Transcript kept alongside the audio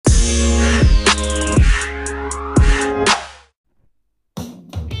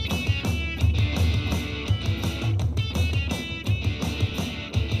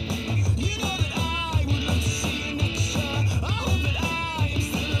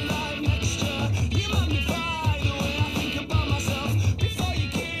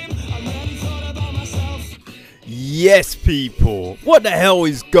Yes, people, what the hell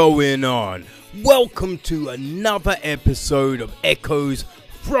is going on? Welcome to another episode of Echoes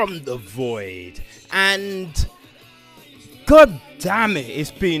from the Void. And god damn it,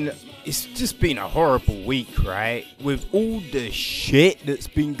 it's just been a horrible week, right? With all the shit that's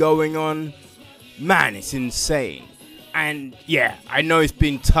been going on, man, it's insane. And yeah, I know it's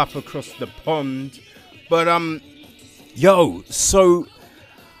been tough across the pond, but so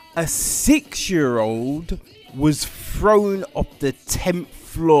a 6-year-old was thrown off the 10th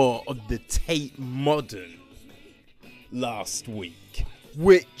floor of the Tate Modern last week,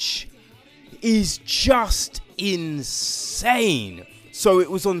 which is just insane. So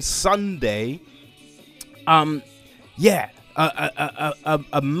it was on Sunday. A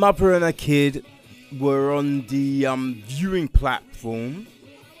mother and a kid were on the viewing platform,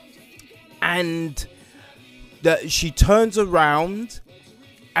 and she turns around.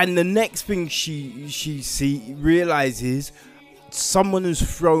 And the next thing she realizes, someone has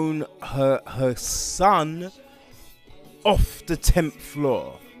thrown her son off the 10th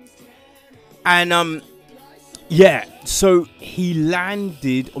floor. And so he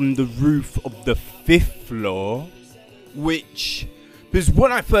landed on the roof of the 5th floor, which, because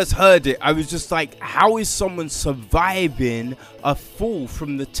when I first heard it, I was just like, how is someone surviving a fall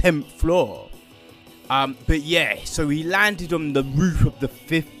from the 10th floor? So he landed on the roof of the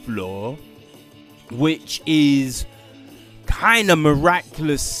 5th floor, which is kind of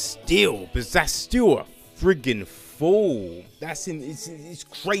miraculous still, because that's still a friggin' fall. It's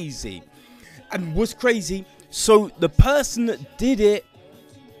crazy. And what's crazy, so the person that did it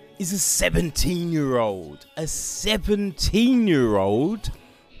is a 17-year-old. A 17-year-old.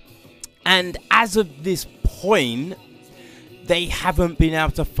 And as of this point, they haven't been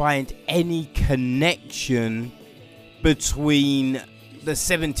able to find any connection between the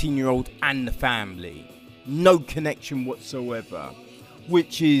 17-year-old and the family. No connection whatsoever.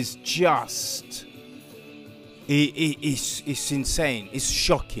 Which is just... It's insane. It's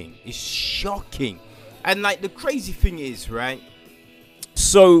shocking. It's shocking. And like the crazy thing is, right?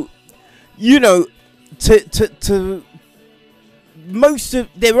 So, there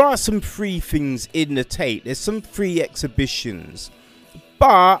are some free things in the Tate. There's some free exhibitions,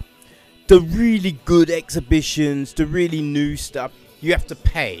 but the really good exhibitions, the really new stuff, you have to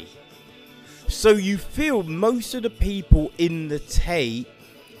pay. So you feel most of the people in the Tate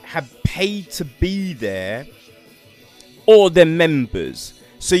have paid to be there, or they're members.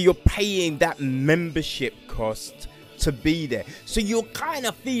 So you're paying that membership cost to be there. So you're kind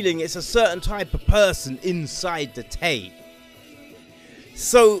of feeling it's a certain type of person inside the Tate.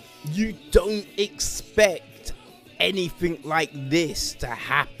 So you don't expect anything like this to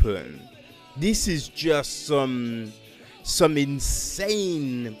happen. This is just some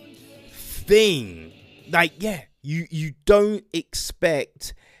insane thing. You don't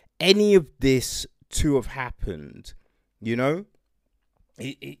expect any of this to have happened.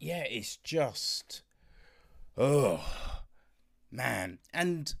 It's just, oh man.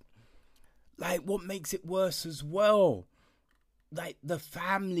 And like, what makes it worse as well, like the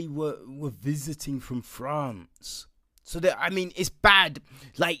family were visiting from France. So it's bad.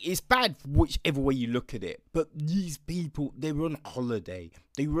 Like, it's bad whichever way you look at it. But these people, they were on holiday.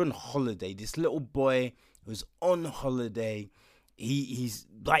 This little boy was on holiday. He's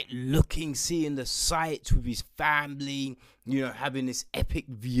like seeing the sights with his family, having this epic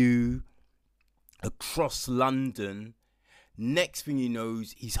view across London. Next thing he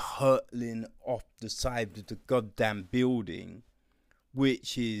knows, he's hurtling off the side of the goddamn building.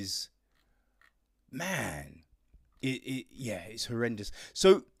 Which is, man, it's horrendous.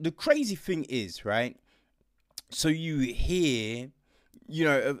 So the crazy thing is, right? So you hear,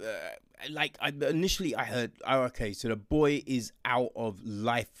 initially I heard, so the boy is out of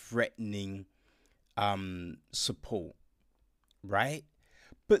life-threatening support, right?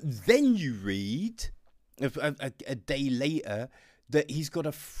 But then you read a day later that he's got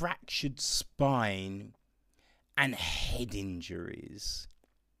a fractured spine and head injuries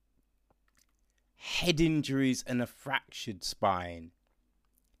and a fractured spine.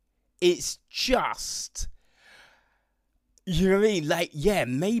 It's just, you know what I mean? Like, yeah,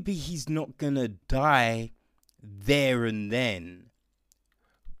 maybe he's not gonna die there and then,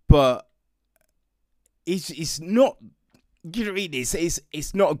 but it's not, you know what I mean?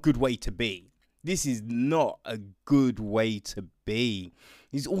 It's not a good way to be. This is not a good way to be.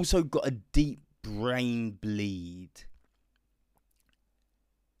 He's also got a deep brain bleed.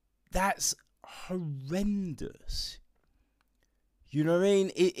 That's horrendous. You know what I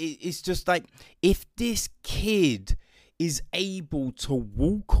mean? It's just like, if this kid is able to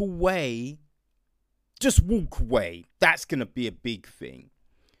walk away just walk away. That's gonna be a big thing.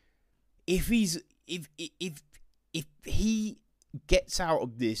 If he gets out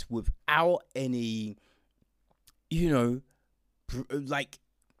of this without any, like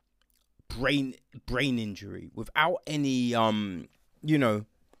brain injury, without any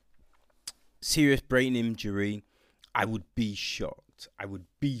serious brain injury, I would be shocked. I'd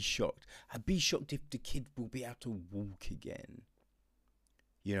be shocked if the kid will be able to walk again.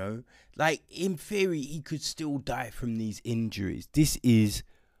 Like in theory, he could still die from these injuries. This is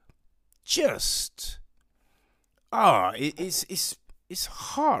just, it's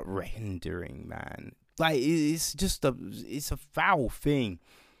heart rendering, man. Like it's a foul thing.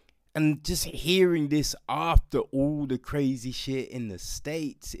 And just hearing this after all the crazy shit in the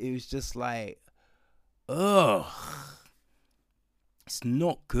States, it was just like, ugh. It's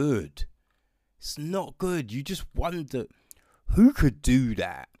not good. It's not good. You just wonder, who could do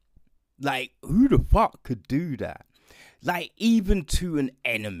that? Like, who the fuck could do that? Like, even to an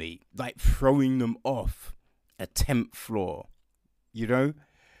enemy, like throwing them off a 10th floor,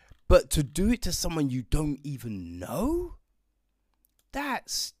 But to do it to someone you don't even know?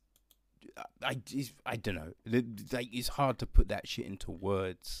 That's, I don't know. Like, it's hard to put that shit into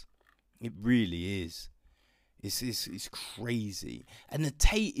words. It really is. It's crazy. And the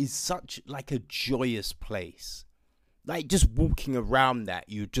Tate is such like a joyous place. Like just walking around that,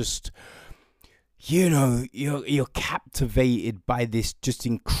 you just, you're captivated by this just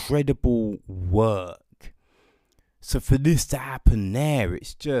incredible work. So for this to happen there,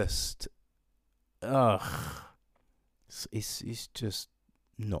 it's just, it's just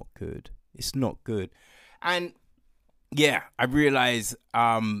not good. It's not good. And yeah, I realize,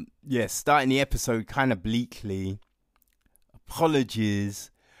 starting the episode kind of bleakly. Apologies.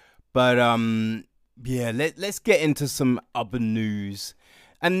 But, let's get into some other news.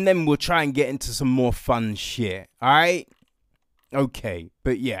 And then we'll try and get into some more fun shit. Alright? Okay.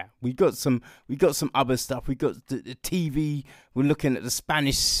 But yeah, we got some other stuff. We got the TV. We're looking at the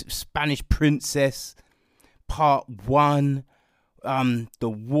Spanish Princess, Part 1. The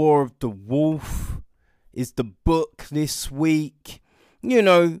War of the Wolf is the book this week,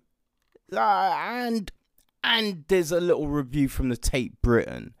 and there's a little review from the Tate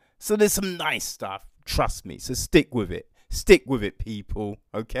Britain. So there's some nice stuff, trust me. So stick with it, people.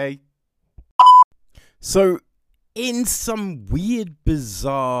 Okay. So in some weird,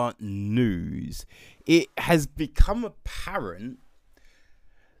 bizarre news, it has become apparent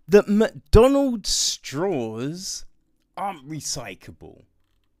that McDonald's straws aren't recyclable.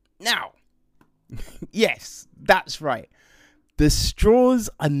 Now, yes, that's right. The straws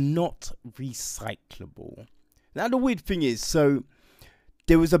are not recyclable. Now, the weird thing is, so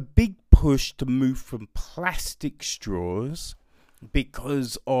there was a big push to move from plastic straws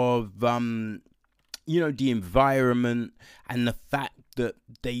because of, the environment and the fact that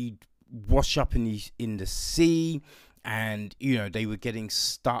they wash up in the sea, and, they were getting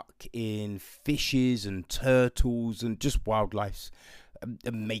stuck in fishes and turtles and just wildlife,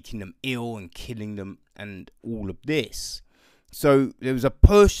 making them ill and killing them and all of this. So there was a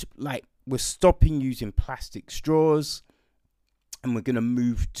push, like, we're stopping using plastic straws and we're going to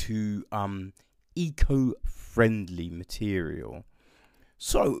move to eco-friendly material.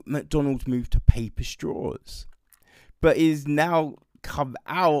 So McDonald's moved to paper straws. But it has now come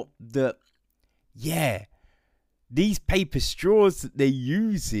out that, these paper straws that they're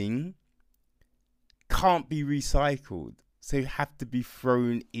using can't be recycled. So have to be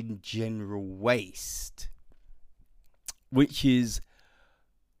thrown in general waste. Which is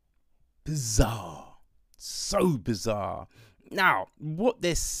bizarre. So bizarre. Now, what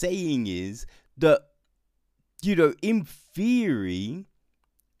they're saying is that, in theory,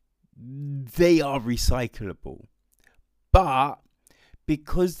 they are recyclable. But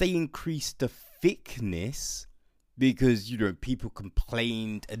because they increased the thickness, because, people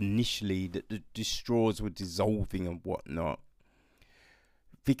complained initially that the straws were dissolving and whatnot.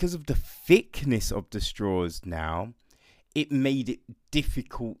 Because of the thickness of the straws now, it made it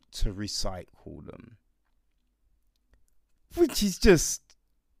difficult to recycle them. Which is just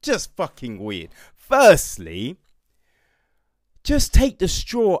fucking weird. Firstly, just take the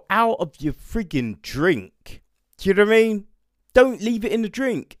straw out of your friggin' drink. Do you know what I mean? Don't leave it in the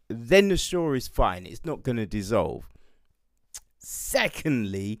drink. Then the straw is fine. It's not going to dissolve.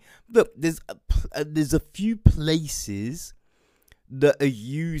 Secondly, look, there's a few places that are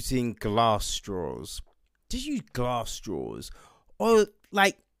using glass straws. Just use glass straws. Or,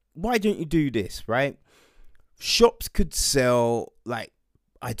 like, why don't you do this, right? Shops could sell, like,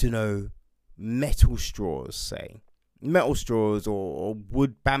 I don't know, metal straws, say. metal straws or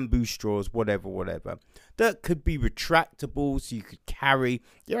wood, bamboo straws, whatever, that could be retractable, so you could carry.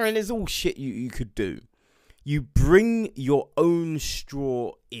 And there's all shit you could do. You bring your own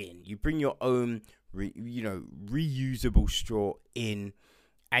straw in. You bring your own, reusable straw in,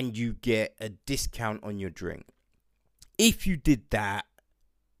 and you get a discount on your drink. If you did that,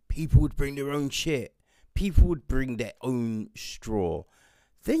 people would bring their own shit. People would bring their own straw.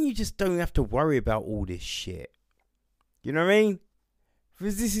 Then you just don't have to worry about all this shit. You know what I mean?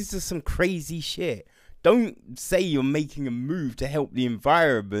 Because this is just some crazy shit. Don't say you're making a move to help the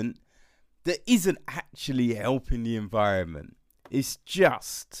environment that isn't actually helping the environment. It's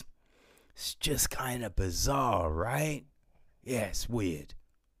just kind of bizarre, right? Yeah, it's weird.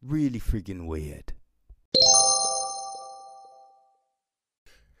 Really friggin' weird.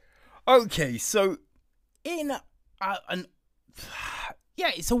 Okay, so in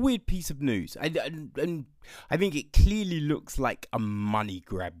it's a weird piece of news. And I think it clearly looks like a money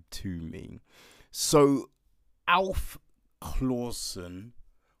grab to me. So Alf Clausen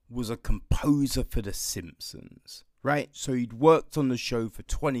was a composer for The Simpsons, right? So he'd worked on the show for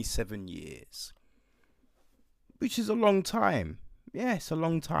 27 years, which is a long time. Yeah, it's a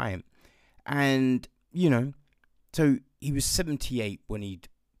long time. And, so he was 78 when he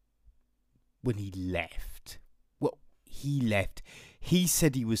left. Well, he left. He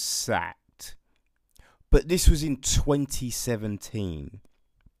said he was sacked. But this was in 2017.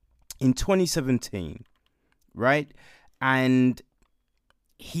 In 2017, right? And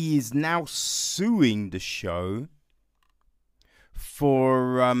he is now suing the show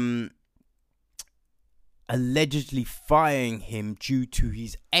for allegedly firing him due to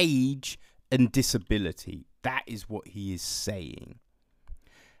his age and disability. That is what he is saying.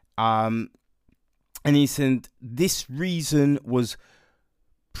 And he said this reason was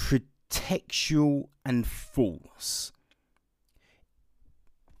pretextual and false.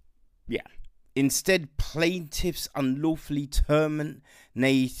 Yeah. Instead, plaintiffs unlawfully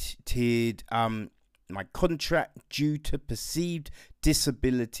terminated my contract due to perceived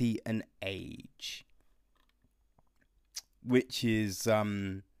disability and age. Which is,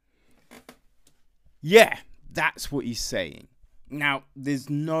 that's what he's saying. Now, there's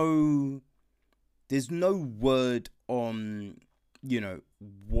no word on,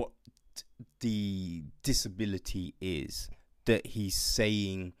 what the disability is that he's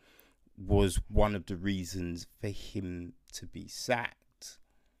saying was one of the reasons for him to be sacked.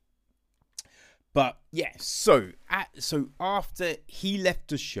 But yeah, so after he left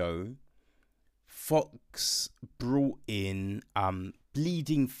the show, Fox brought in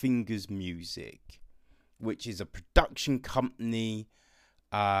Bleeding Fingers Music, which is a production company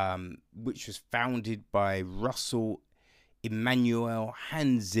which was founded by Russell Emanuel,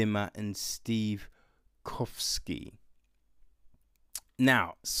 Hans Zimmer, and Steve Kofsky.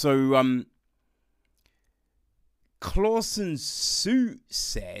 Now, so Clausen's suit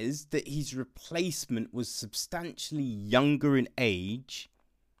says that his replacement was substantially younger in age,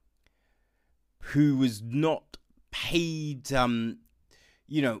 who was not paid, the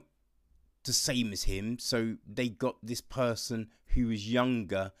same as him. So they got this person who was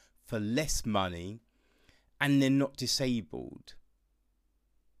younger for less money, and they're not disabled.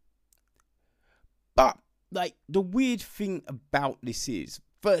 But, the weird thing about this is,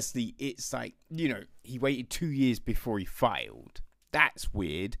 firstly, it's he waited 2 years before he filed. That's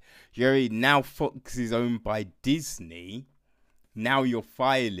weird. Now Fox is owned by Disney. Now you're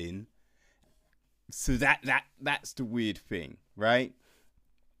filing. So that's the weird thing, right?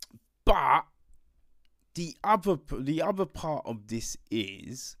 But the other part of this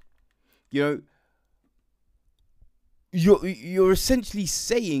is, you're essentially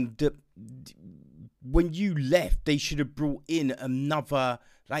saying that when you left, they should have brought in another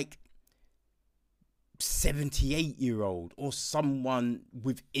 78-year-old or someone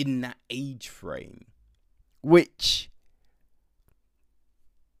within that age frame, which,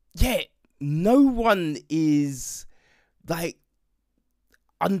 no one is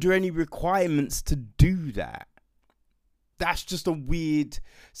under any requirements to do that. That's just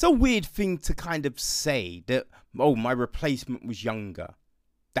it's a weird thing to kind of say that, my replacement was younger.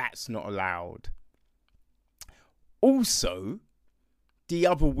 That's not allowed. Also, the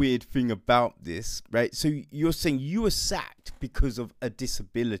other weird thing about this, right? So you're saying you were sacked because of a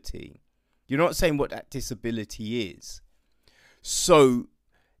disability. You're not saying what that disability is. So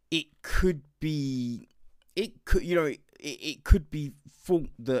it could be thought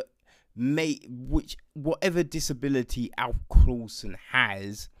that whatever disability Alf Clausen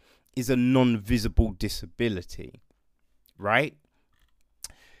has is a non-visible disability, right?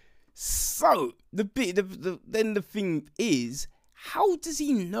 So then the thing is, how does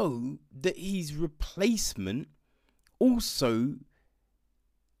he know that his replacement also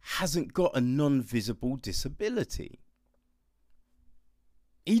hasn't got a non-visible disability?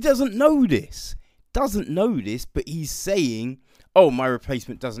 He doesn't know this. But he's saying, oh, my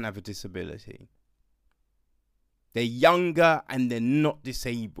replacement doesn't have a disability. They're younger and they're not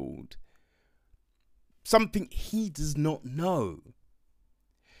disabled. Something he does not know.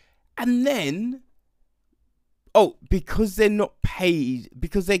 And then, oh, because they're not paid,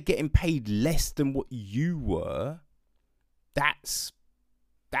 because they're getting paid less than what you were, that's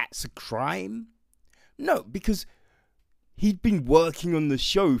a crime? No, because he'd been working on the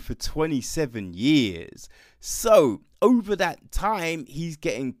show for 27 years. So, over that time, he's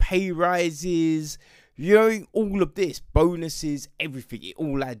getting pay rises, all of this, bonuses, everything, it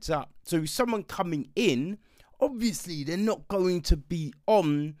all adds up. So, someone coming in, obviously, they're not going to be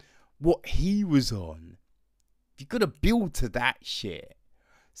on what he was on. You've got to build to that shit.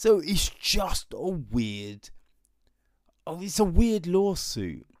 So, it's just it's a weird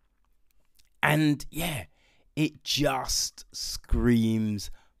lawsuit. And, yeah, it just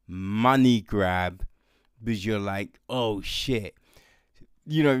screams money grab, because you're like, oh shit.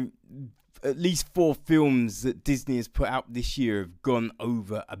 At least 4 films that Disney has put out this year have gone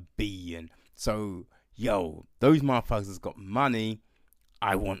over $1 billion. So, those motherfuckers got money.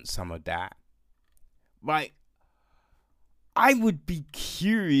 I want some of that. Like, I would be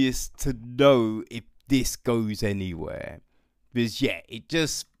curious to know if this goes anywhere. Because, it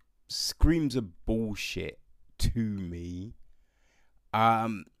just screams of bullshit to me.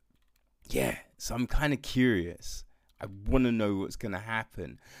 So I'm kind of curious. I want to know what's going to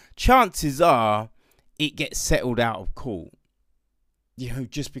happen. Chances are it gets settled out of court.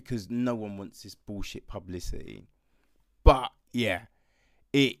 Just because no one wants this bullshit publicity. But,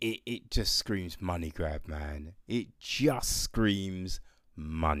 it just screams money grab, man. It just screams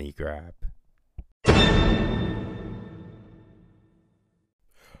money grab.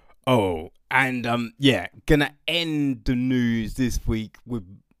 Oh, and gonna end the news this week with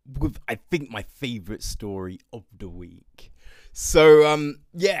I think my favorite story of the week. So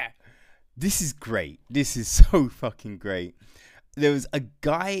this is great. This is so fucking great. There was a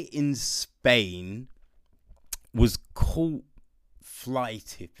guy in Spain was caught fly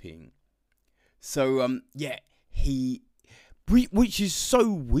tipping. So which is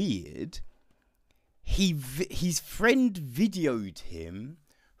so weird. His friend videoed him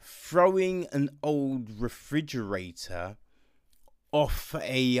throwing an old refrigerator off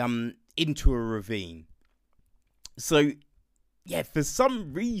into a ravine. So, for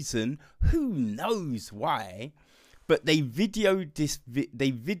some reason, who knows why, but they videoed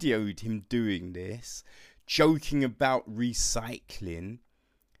him doing this, joking about recycling,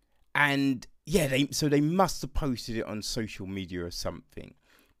 and they must have posted it on social media or something.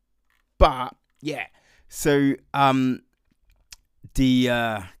 But so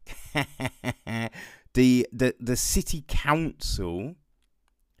the city council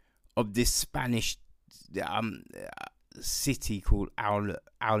of this Spanish city called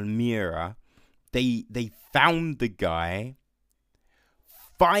Almeria, they found the guy,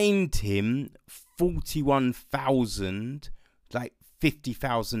 fined him $41,000, like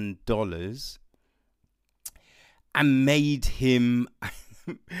 $50,000, and made him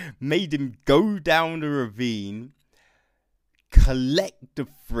go down the ravine, collect the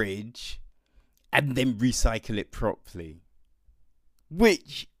fridge, and then recycle it properly.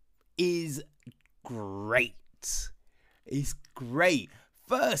 Which is great. It's great.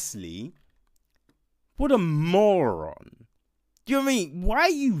 Firstly, what a moron. Do you know what I mean? Why are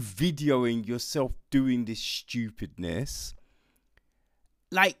you videoing yourself doing this stupidness?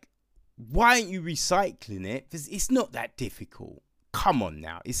 Like, why aren't you recycling it? Because it's not that difficult. Come on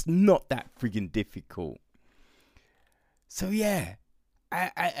now. It's not that friggin' difficult. So,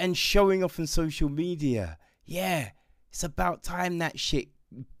 and showing off on social media. It's about time that shit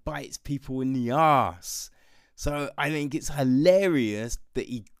bites people in the arse. So I think it's hilarious that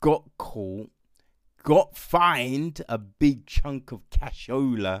he got caught, got fined a big chunk of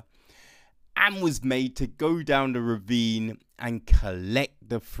cashola, and was made to go down the ravine and collect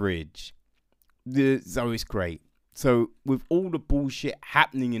the fridge. So it's great. So with all the bullshit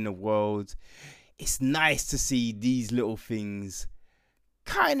happening in the world, it's nice to see these little things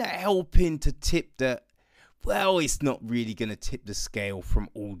kind of helping to tip the, well, it's not really going to tip the scale from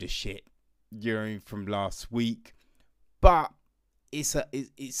all the shit from last week, but it's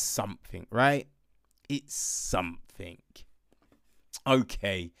something, right? It's something.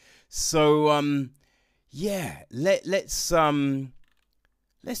 Okay, so let's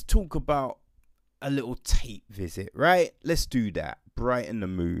let's talk about a little Tate visit, right? Let's do that. Brighten the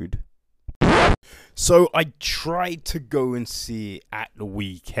mood. So I tried to go and see it at the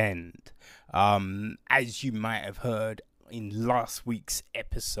weekend. As you might have heard in last week's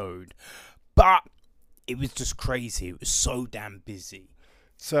episode. But it was just crazy. It was so damn busy.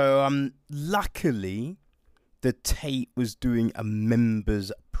 So luckily the Tate was doing a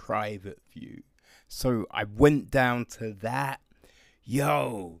members private view. So I went down to that.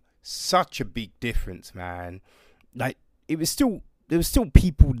 Yo, such a big difference, man. Like there was still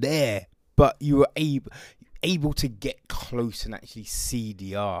people there, but you were able to get close and actually see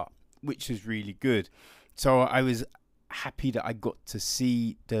the art, which was really good. So I was happy that I got to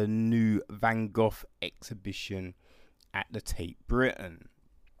see the new Van Gogh exhibition at the Tate Britain.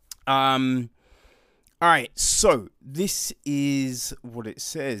 All right, so this is what it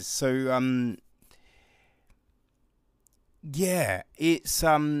says. So yeah, it's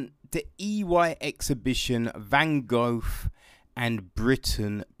the EY exhibition Van Gogh and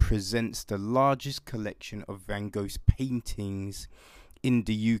Britain presents the largest collection of Van Gogh's paintings in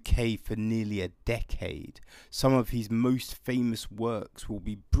the UK for nearly a decade. Some of his most famous works will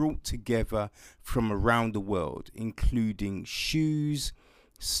be brought together from around the world, including Shoes,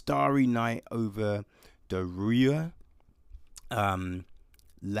 Starry Night over the Rue,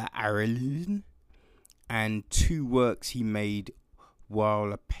 La Arlene, and two works he made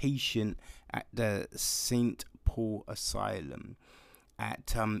while a patient at the St. Paul Asylum,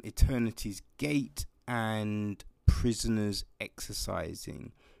 at Eternity's Gate, and Prisoners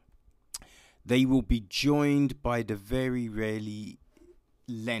Exercising. They will be joined by the very rarely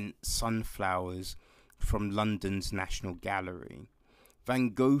lent Sunflowers from London's National Gallery. Van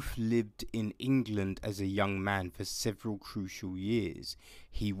Gogh lived in England as a young man for several crucial years.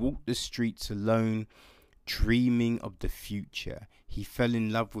 He walked the streets alone, dreaming of the future. He fell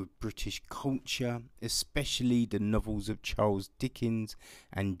in love with British culture, especially the novels of Charles Dickens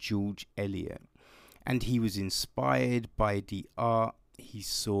and George Eliot, and he was inspired by the art he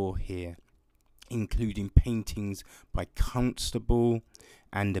saw here, including paintings by Constable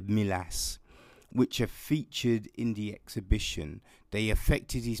and Millas, which are featured in the exhibition. They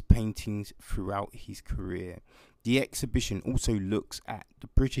affected his paintings throughout his career. The exhibition also looks at the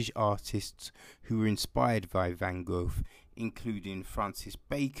British artists who were inspired by Van Gogh, including Francis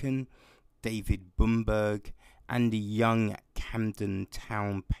Bacon, David Bumberg, and the young Camden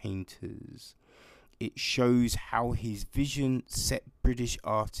Town painters. It shows how his vision set British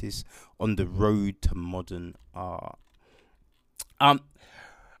artists on the road to modern art.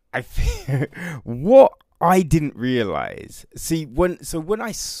 What I didn't realize, when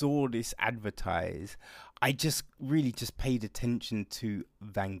I saw this advertised, I just really paid attention to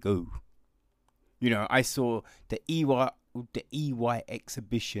Van Gogh. You know, I saw the EY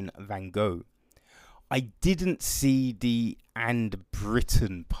exhibition Van Gogh. I didn't see the and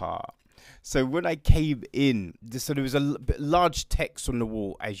Britain part. So when I came in, so there was a large text on the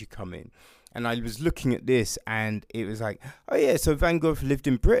wall as you come in. And I was looking at this and it was like, oh yeah, so Van Gogh lived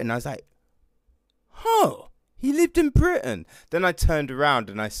in Britain. I was like, huh, he lived in Britain. Then I turned around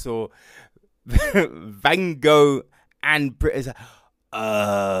and I saw Van Gogh and Britain.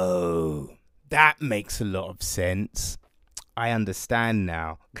 Oh, that makes a lot of sense. I understand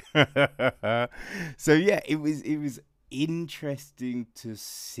now. So yeah, it was interesting to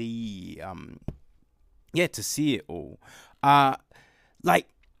see to see it all. Like,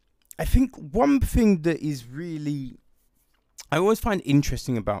 I think one thing that is really I always find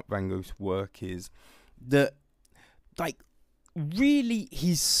interesting about Van Gogh's work is that, like, really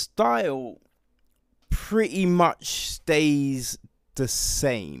his style pretty much stays the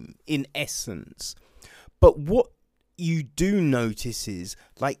same in essence, but what you do notice is,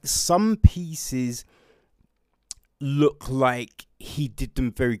 like, some pieces look like he did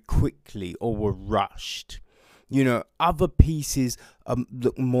them very quickly or were rushed. You know, other pieces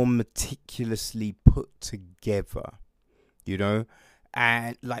look more meticulously put together, you know,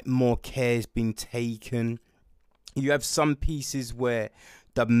 and like more care's been taken. You have some pieces where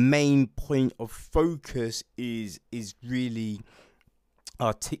the main point of focus is really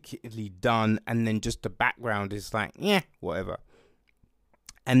articulately done, and then just the background is like, yeah, whatever.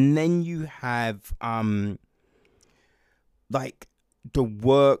 And then you have like the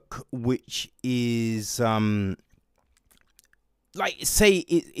work which is like, say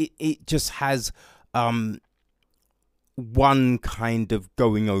it just has one kind of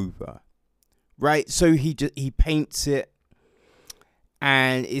going over, right? So he paints it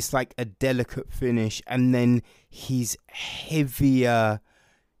and it's like a delicate finish, and then his heavier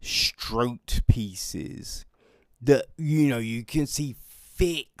stroked pieces that, you know, you can see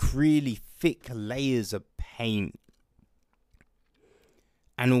really thick layers of paint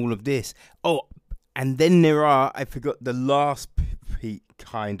and all of this. Oh, and then I forgot the last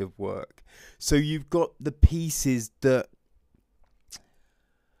kind of work. So you've got the pieces that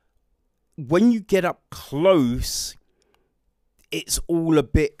when you get up close, it's all a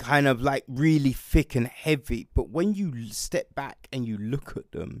bit kind of like really thick and heavy. But when you step back and you look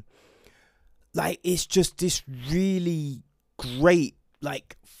at them, like it's just this really great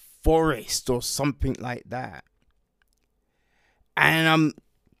like forest or something like that. And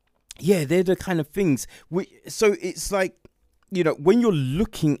yeah, they're the kind of things so it's like, you know, when you're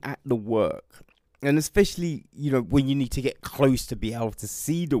looking at the work, and especially, you know, when you need to get close to be able to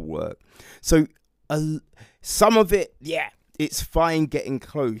see the work. So some of it, yeah, it's fine getting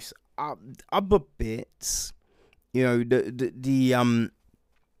close. Other bits, you know,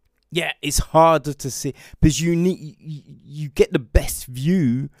 yeah, it's harder to see because you get the best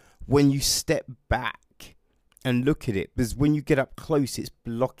view when you step back and look at it. Because when you get up close, it's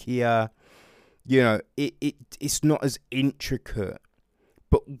blockier. You know, it's not as intricate.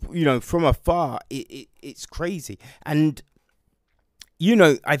 But, you know, from afar, it's crazy. And, you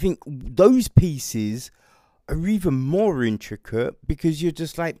know, I think those pieces are even more intricate because you're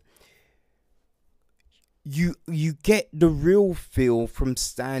just like, you get the real feel from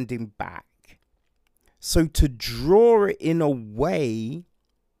standing back. So to draw it in a way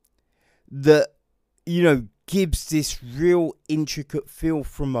that, you know, gives this real intricate feel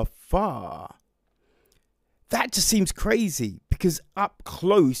from afar, that just seems crazy because up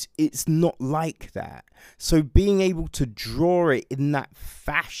close, it's not like that. So being able to draw it in that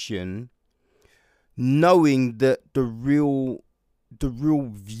fashion, knowing that the real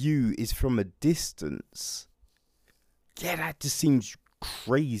view is from a distance, yeah, that just seems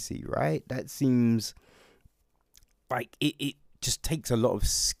crazy, right? That seems like it just takes a lot of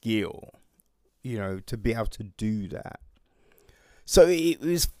skill, you know, to be able to do that. So it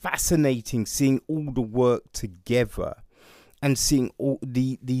was fascinating seeing all the work together and seeing all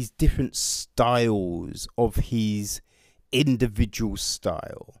these different styles of his individual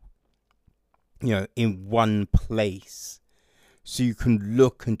style, you know, in one place. So you can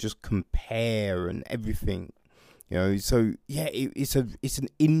look and just compare and everything, you know. So yeah, it's an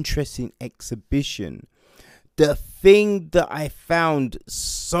interesting exhibition. The thing that I found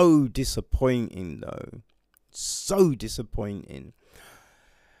so disappointing, though, so disappointing.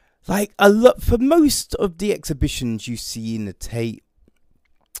 Like a lot for most of the exhibitions you see in the Tate.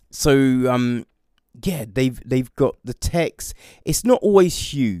 So yeah, they've got the text. It's not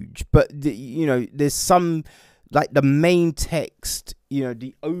always huge, but you know, there's some, like the main text, you know,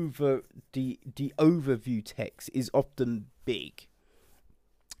 the overview text is often big.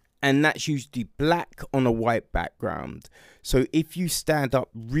 And that's usually black on a white background. So if you stand up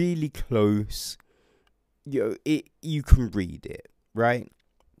really close, you know, you can read it, right?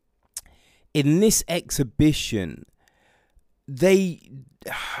 In this exhibition, they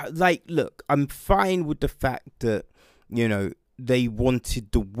like, look, I'm fine with the fact that, you know, they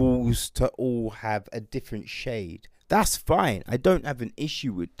wanted the walls to all have a different shade. That's fine. I don't have an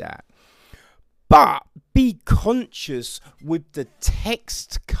issue with that. But be conscious with the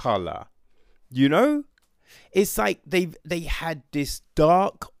text color, you know? It's like they had this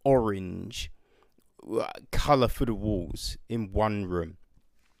dark orange color for the walls in one room.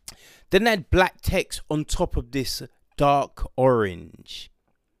 Then they had black text on top of this dark orange.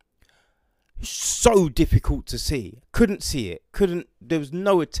 So difficult to see. Couldn't see it. There was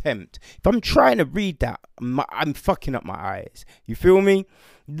no attempt. If I'm trying to read that, I'm fucking up my eyes. You feel me?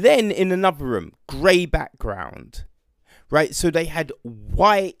 Then in another room, grey background. Right? So they had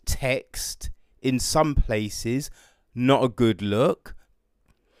white text in some places. Not a good look.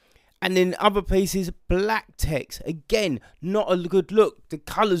 And in other places, black text. Again, not a good look. The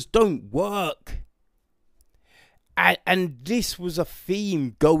colours don't work. And this was a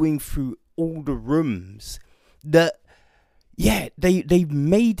theme going through all the rooms. That, yeah, they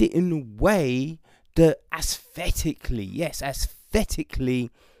made it in a way that aesthetically,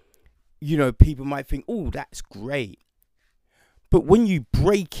 you know, people might think, oh, that's great. But when you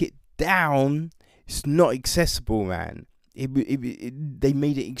break it down, it's not accessible, man. They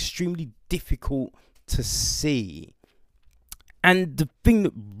made it extremely difficult to see. And the thing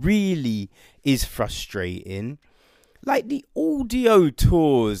that really is frustrating, like the audio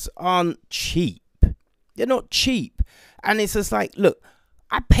tours aren't cheap. They're not cheap. And it's just like, look,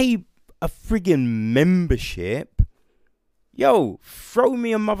 I pay a friggin' membership. Yo, throw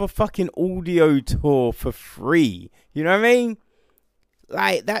me a motherfucking audio tour for free. You know what I mean?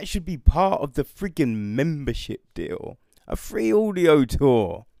 Like, that should be part of the friggin' membership deal. A free audio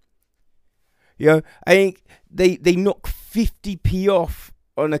tour. You know, I think they knock 50p off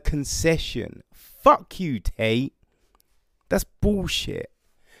on a concession. Fuck you, Tate. That's bullshit.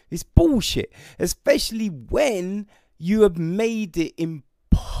 It's bullshit. Especially when you have made it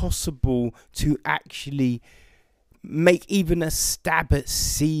impossible to actually make even a stab at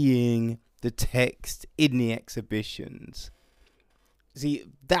seeing the text in the exhibitions. See,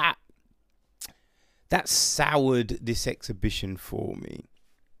 that soured this exhibition for me.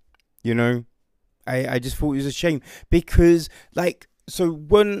 You know? I just thought it was a shame. Because, like, so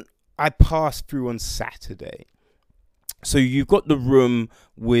when I passed through on Saturday, so you've got the room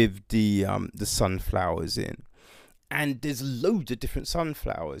with the sunflowers in. And there's loads of different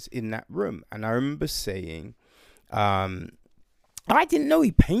sunflowers in that room. And I remember saying, I didn't know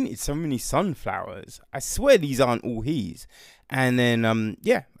he painted so many sunflowers. I swear these aren't all his. And then,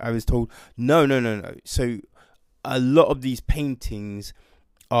 I was told, no. So a lot of these paintings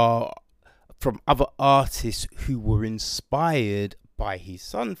are from other artists who were inspired by his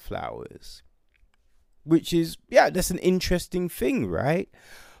sunflowers. Which is, that's an interesting thing, right?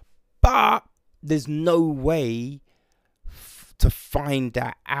 But there's no way to find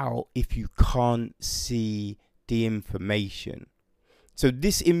that out if you can't see the information. So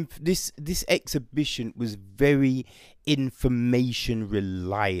this exhibition was very information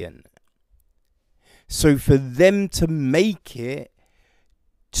reliant. So for them to make it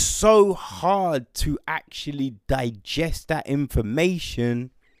so hard to actually digest that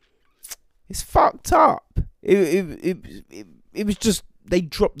information, it's fucked up. It was just, they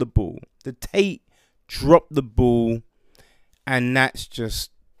dropped the ball. The Tate dropped the ball, and that's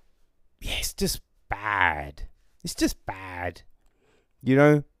just, it's just bad. It's just bad. You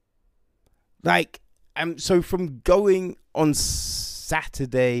know? Like, so from going on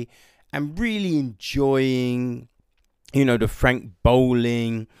Saturday and really enjoying, you know, the Frank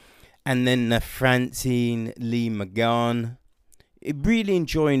Bowling and then the Francine Lee McGann, really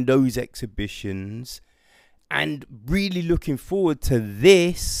enjoying those exhibitions and really looking forward to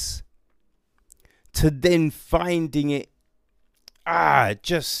this, to then finding it,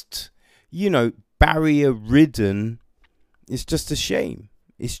 just, you know, barrier ridden. It's just a shame.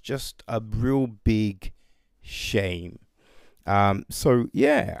 It's just a real big shame. So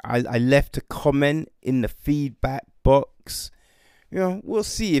yeah, I left a comment in the feedback box. You know, we'll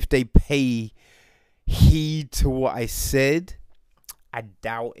see if they pay heed to what I said. I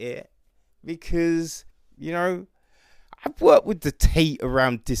doubt it, because, you know, I've worked with the Tate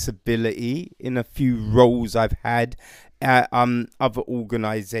around disability in a few roles I've had at other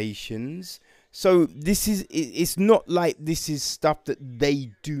organizations. So it's not like this is stuff that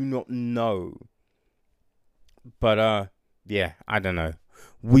they do not know. But I don't know.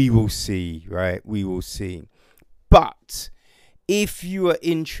 We will see, right? We will see. But if you are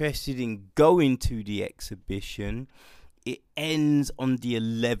interested in going to the exhibition, it ends on the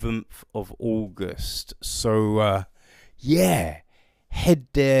 11th of August. So, head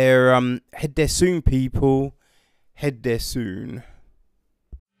there soon, people. Head there soon.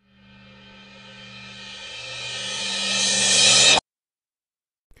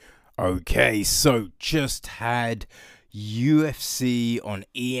 Okay, so just had UFC on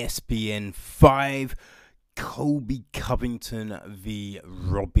ESPN 5. Colby Covington v.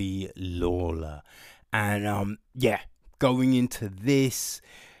 Robbie Lawler. And, going into this,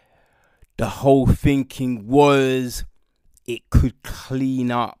 the whole thinking was it could clean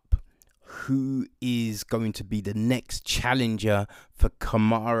up who is going to be the next challenger for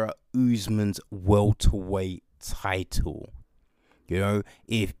Kamaru Usman's welterweight title. You know,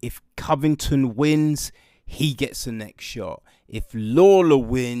 if Covington wins, he gets the next shot. If Lawler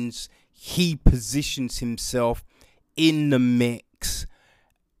wins, he positions himself in the mix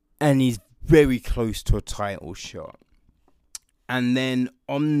and is very close to a title shot. And then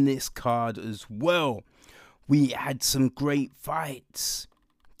on this card as well, we had some great fights.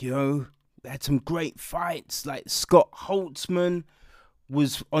 You know, we had some great fights. Like Scott Holtzman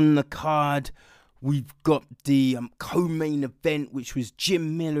was on the card. We've got the co-main event, which was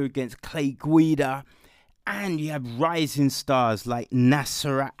Jim Miller against Clay Guida. And you have rising stars like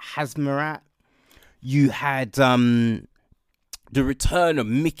Nasrat Hazmarat. You had the return of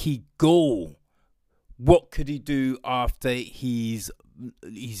Mickey Gall. What could he do after he's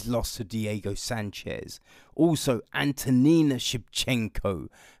lost to Diego Sanchez? Also, Antonina Shevchenko,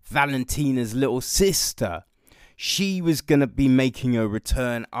 Valentina's little sister. She was going to be making a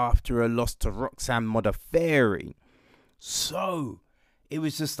return after a loss to Roxanne Modafferi. So, it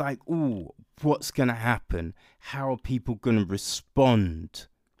was just like, ooh, what's going to happen? How are people going to respond?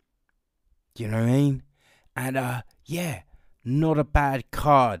 You know what I mean? And yeah, not a bad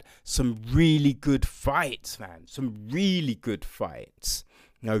card. Some really good fights, man. Some really good fights.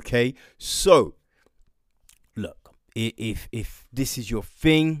 Okay, so look, if this is your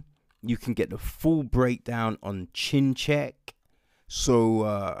thing, you can get the full breakdown on Chin Check.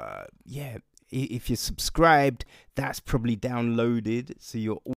 So yeah, if you're subscribed, that's probably downloaded, so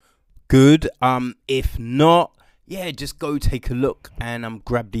you're all good. If not, yeah, just go take a look and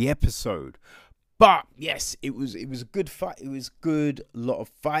grab the episode. But yes, it was a good fight. It was good, lot of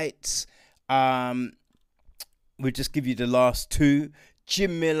fights. We'll just give you the last two.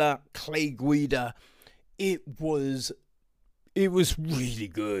 Jim Miller, Clay Guida. It was really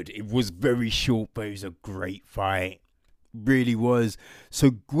good. It was very short, but it was a great fight. Really was.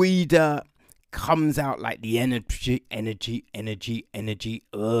 So Guida comes out like the Energizer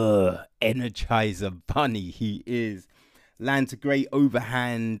Bunny he is. Lands a great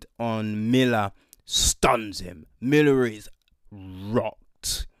overhand on Miller. Stuns him. Miller is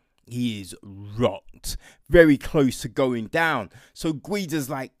rocked. He is rocked. Very close to going down. So Guida's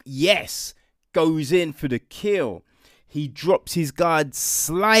like, yes. Goes in for the kill. He drops his guard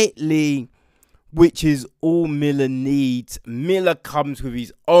slightly, which is all Miller needs. Miller comes with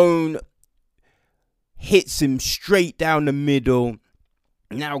his own. Hits him straight down the middle.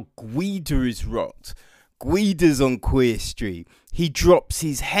 Now Guida is rocked. Guida's on Queer Street. He drops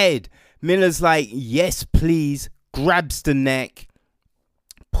his head. Miller's like, yes, please. Grabs the neck.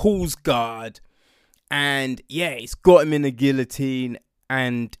 Pulls guard. And yeah, it's got him in a guillotine.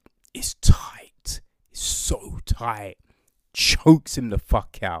 And it's tight. It's so tight. Chokes him the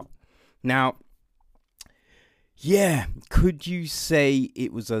fuck out. Now, yeah, could you say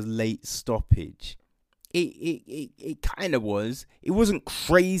it was a late stoppage? It kind of was. It wasn't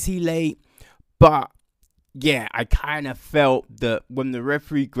crazy late. But yeah, I kind of felt that when the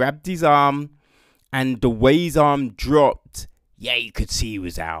referee grabbed his arm and the way his arm dropped, yeah, you could see he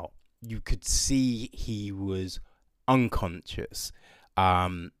was out. You could see he was unconscious.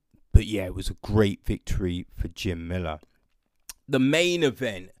 But yeah, it was a great victory for Jim Miller. The main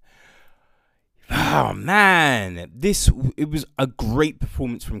event. Oh man, it was a great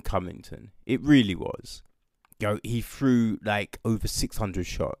performance from Covington. It really was. He threw like over 600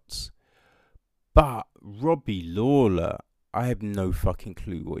 shots. But Robbie Lawler, I have no fucking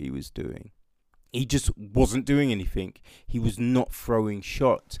clue what he was doing. He just wasn't doing anything. He was not throwing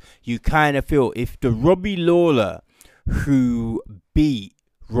shots. You kind of feel if the Robbie Lawler who beat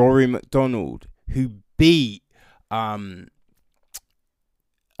Rory McDonald, who beat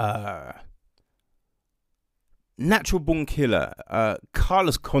Natural Born Killer,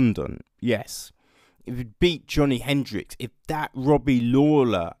 Carlos Condon, yes. If it beat Johnny Hendricks, if that Robbie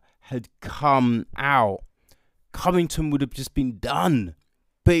Lawler had come out, Covington would have just been done.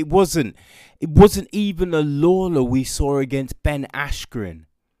 But it wasn't. It wasn't even a Lawler we saw against Ben Askren.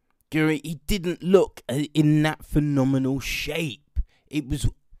 He didn't look in that phenomenal shape. It was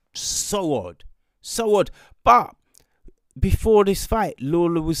so odd. So odd. But before this fight,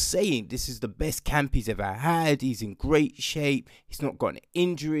 Lawler was saying this is the best camp he's ever had. He's in great shape. He's not got any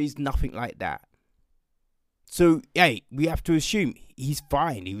injuries, nothing like that. So, hey, we have to assume he's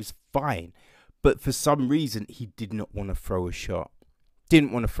fine. He was fine. But for some reason, he did not want to throw a shot.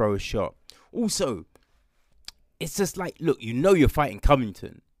 Didn't want to throw a shot. Also, it's just like, look, you know you're fighting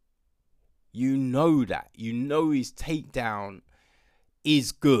Covington. You know that. You know his takedown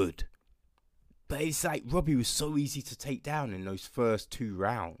is good. But it's like Robbie was so easy to take down in those first 2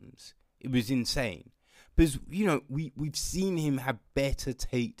 rounds. It was insane. Because, you know, we've seen him have better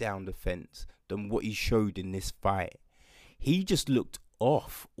takedown defense than what he showed in this fight. He just looked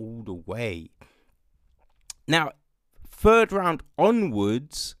off all the way. Now, 3rd round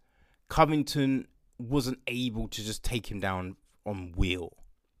onwards, Covington wasn't able to just take him down on wheel.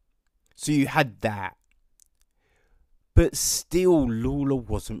 So you had that. But still, Lawler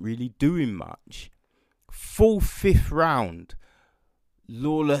wasn't really doing much. 4th, 5th round,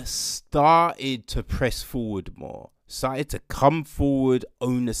 Lawler started to press forward more. Started to come forward,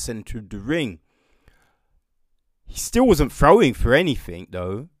 own the center of the ring. He still wasn't throwing for anything,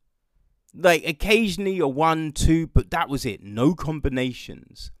 though. Like, occasionally a 1, 2, but that was it. No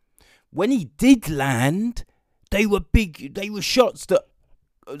combinations. When he did land, they were big. They were shots that,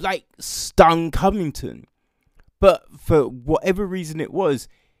 like, stung Covington. But for whatever reason it was,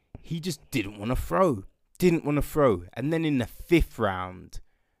 he just didn't want to throw. Didn't want to throw. And then in the 5th round,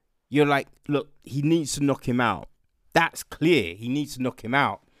 you're like, look, he needs to knock him out. That's clear. He needs to knock him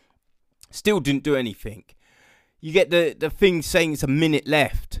out. Still didn't do anything. You get the thing saying it's a minute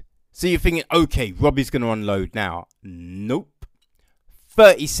left. So you're thinking, okay, Robbie's going to unload now. Nope.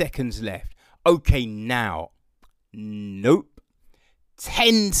 30 seconds left. Okay, now, nope.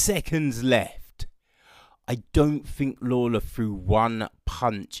 10 seconds left. I don't think Lawler threw one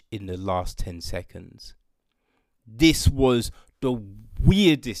punch in the last 10 seconds. This was the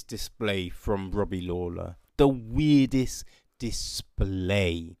weirdest display from Robbie Lawler. The weirdest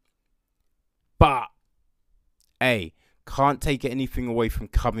display. But, hey, can't take anything away from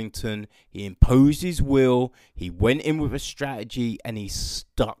Covington. He imposed his will. He went in with a strategy and he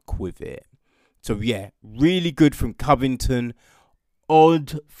stuck with it. So, yeah, really good from Covington.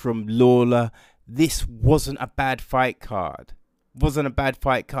 Odd from Lawler. This wasn't a bad fight card. Wasn't a bad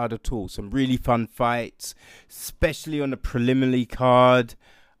fight card at all. Some really fun fights, especially on the preliminary card.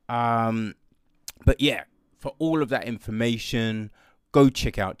 But yeah, for all of that information, go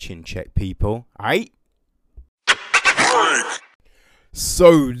check out Chin Check, people. Alright?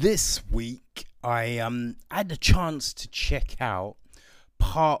 So this week, I had the chance to check out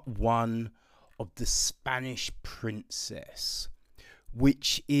part 1 of The Spanish Princess,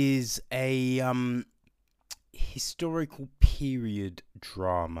 which is a historical period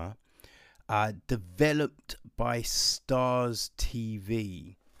drama developed by Stars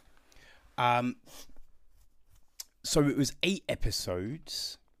TV. So it was 8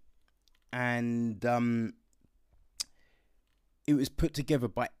 episodes, and it was put together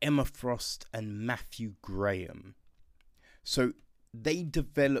by Emma Frost and Matthew Graham. So they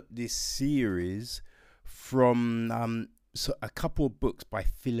developed this series from a couple of books by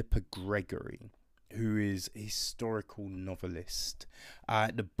Philippa Gregory, who is a historical novelist.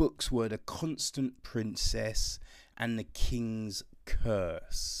 The books were The Constant Princess and The King's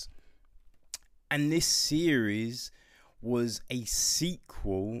Curse. And this series was a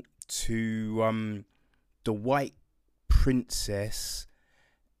sequel to The White Princess,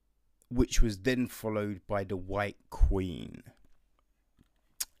 which was then followed by The White Queen.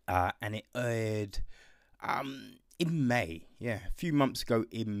 And it aired in May, a few months ago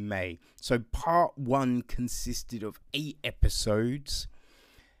in May. So part 1 consisted of 8 episodes,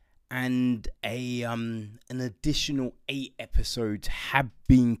 and an additional 8 episodes have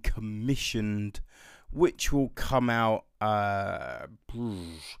been commissioned, which will come out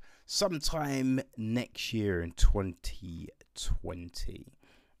sometime next year in 2020.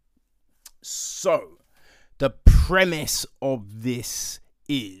 So the premise of this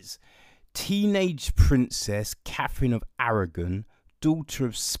is teenage princess Catherine of Aragon, daughter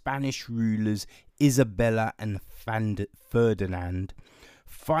of Spanish rulers Isabella and Ferdinand,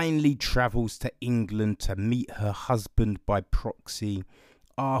 finally travels to England to meet her husband by proxy,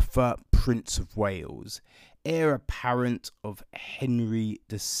 Arthur, Prince of Wales, heir apparent of Henry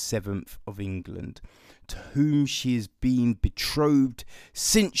VII of England, to whom she has been betrothed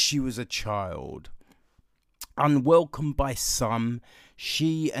since she was a child. Unwelcome by some,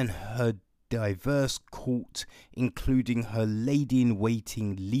 she and her diverse court, including her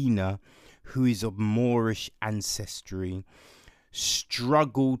lady-in-waiting Lena, who is of Moorish ancestry,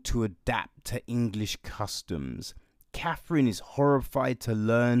 struggle to adapt to English customs. Catherine is horrified to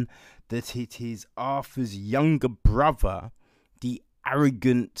learn that it is Arthur's younger brother, the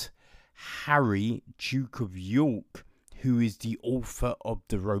arrogant Harry, Duke of York, who is the author of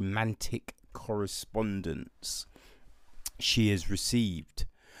the romantic correspondence she has received.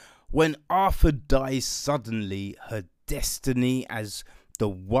 When Arthur dies suddenly, her destiny as the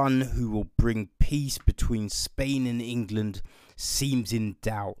one who will bring peace between Spain and England seems in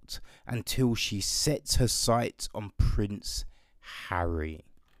doubt until she sets her sights on Prince Harry.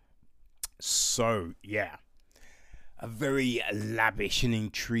 So, yeah, a very lavish and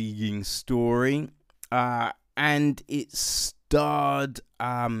intriguing story. And it starred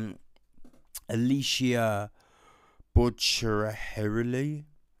Alicia Bocherherili,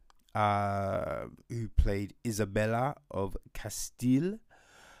 who played Isabella of Castile,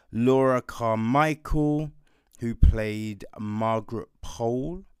 Laura Carmichael, who played Margaret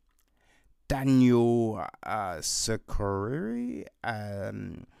Pole, Daniel Secoriri,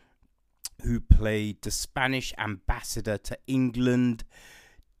 who played the Spanish ambassador to England,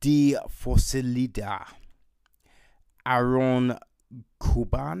 De Forcelida, Aaron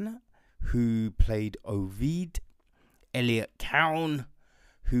Cuban, who played Ovid, Elliot Cowan,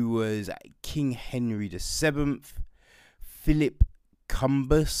 who was King Henry VII, Philip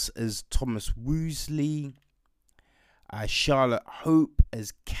Cumbus as Thomas Woosley, Charlotte Hope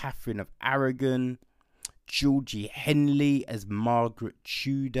as Catherine of Aragon, Georgie Henley as Margaret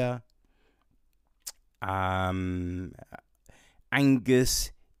Tudor, Angus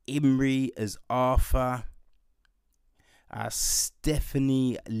Imrie as Arthur,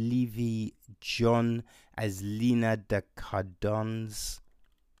 Stephanie Levy-John as Lena de Cardons,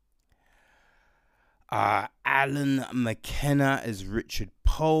 Alan McKenna as Richard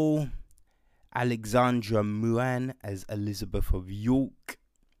Pole, Alexandra Muan as Elizabeth of York,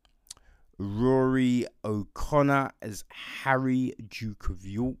 Rory O'Connor as Harry, Duke of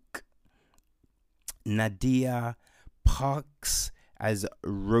York, Nadia Parks as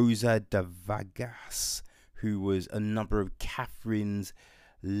Rosa de Vargas, who was a number of Catherine's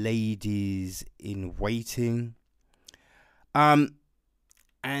ladies in waiting, and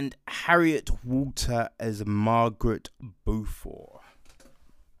Harriet Walter as Margaret Beaufort.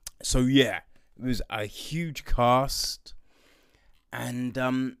 So yeah, it was a huge cast, and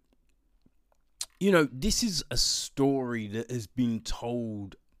this is a story that has been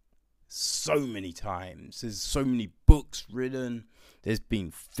told so many times. There's so many books written. There's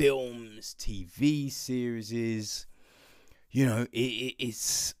been films, TV series.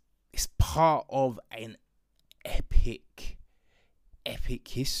 It's part of an epic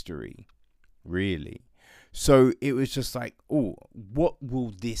history, really. So it was just like, oh, what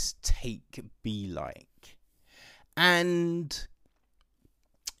will this take be like? And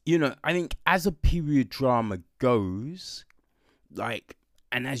I think as a period drama goes, like,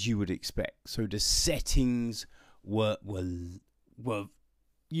 and as you would expect, so the settings were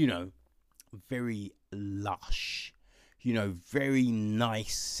very lush, very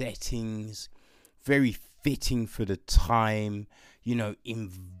nice settings, very fitting for the time,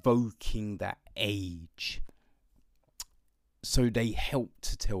 invoking that age. So they helped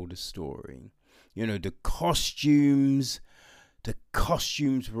to tell the story. The costumes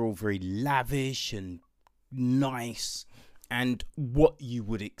were all very lavish and nice, and what you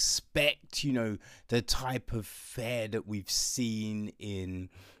would expect, the type of fare that we've seen in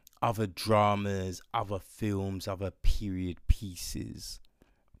other dramas, other films, other period pieces.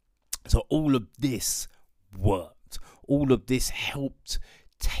 So all of this worked. All of this helped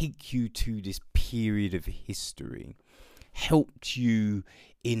take you to this period of history, helped you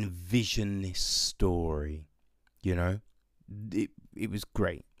envision this story. It was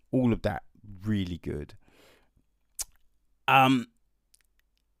great. All of that really good. The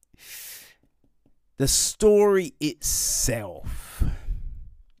story itself.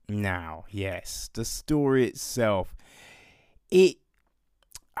 Now, yes, the story itself. It's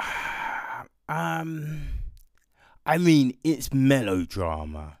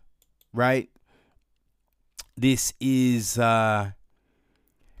melodrama, right? This is,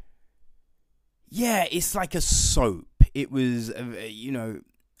 it's like a soap. It was,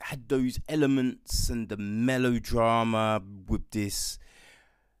 had those elements and the melodrama with this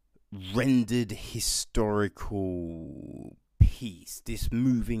rendered historical piece, this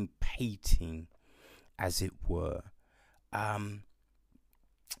moving painting, as it were.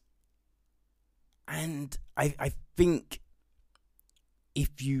 And I think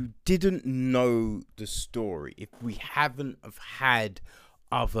if you didn't know the story, if we haven't have had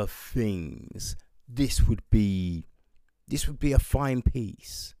other things, this would be a fine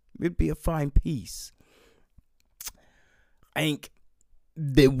piece. It would be a fine piece. I think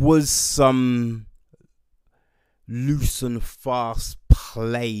there was some loose and fast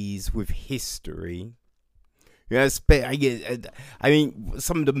plays with history. Yes, I mean,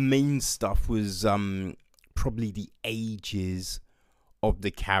 some of the main stuff was probably the ages of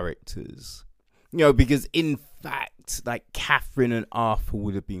the characters. Because in fact, like, Catherine and Arthur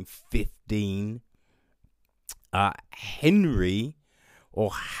would have been 15. Henry,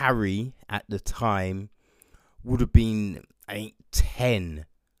 or Harry at the time, would have been, I think, 10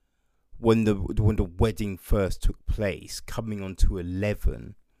 when the wedding first took place, coming on to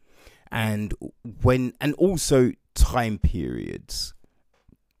 11. And also time periods.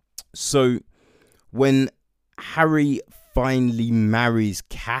 So when Harry finally marries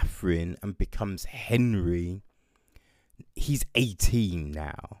Catherine and becomes Henry, he's 18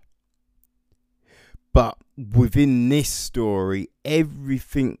 now. But within this story,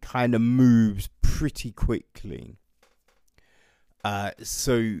 everything kind of moves pretty quickly.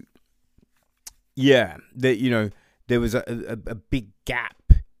 So yeah, there was a big gap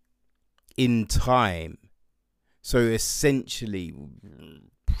in time. So essentially,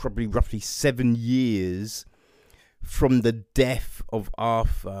 probably roughly 7 years from the death of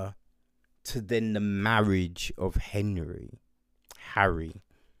Arthur to then the marriage of Harry.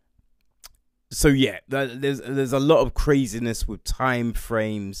 So yeah, there's a lot of craziness with time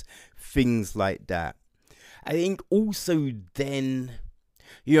frames, things like that. I think also then,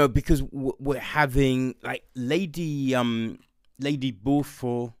 because we're having like Lady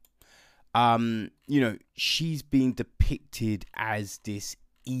Beaufort, she's being depicted as this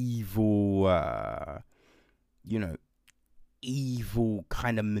evil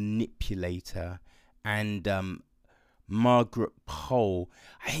kind of manipulator and Margaret Pole.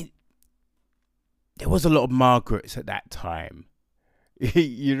 There was a lot of Margarets at that time.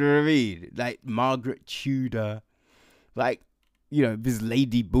 You know what I mean? Like Margaret Tudor, like, you know, this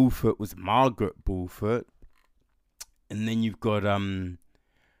Lady Bulford was Margaret Bulford, and then you've got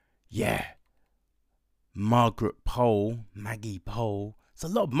Margaret Pole, Maggie Pole. It's a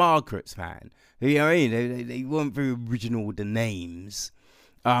lot of Margarets, man. You know what I mean? They weren't very original with the names.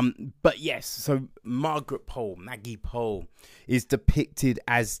 But yes, so Margaret Pole, Maggie Pole, is depicted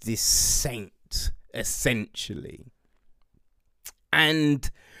as this saint, essentially. And,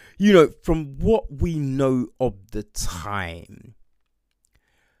 you know, from what we know of the time,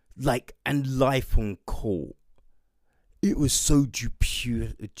 like, and life on court, it was so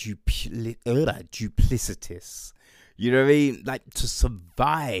duplicitous. You know what I mean? Like, to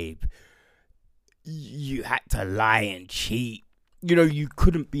survive, you had to lie and cheat. You know, you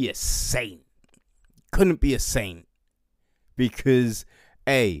couldn't be a saint. Because,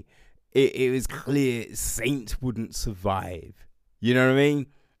 it was clear saints wouldn't survive. You know what I mean?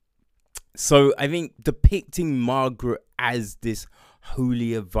 So I think depicting Margaret as this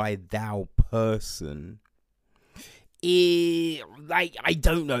holier than thou person, I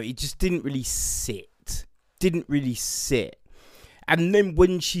don't know, it just didn't really sit. And then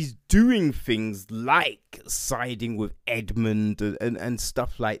when she's doing things like siding with Edmund and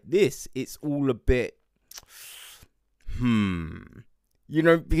stuff like this, it's all a bit, you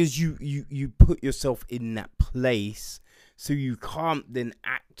know, because you put yourself in that place, so you can't then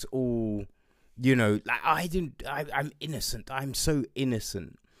act all, you know, like, I'm innocent, I'm so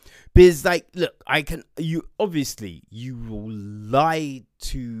innocent. Because, like, look, you will lie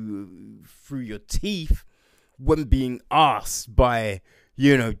through your teeth when being asked by,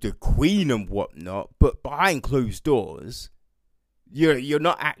 you know, the Queen and whatnot, but behind closed doors, you're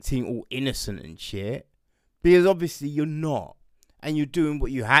not acting all innocent and shit, because obviously you're not, and you're doing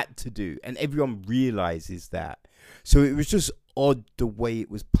what you had to do, and everyone realizes that. So it was just odd the way it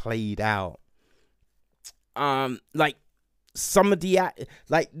was played out. Like some of the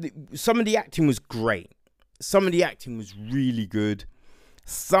acting was great. Some of the acting was really good.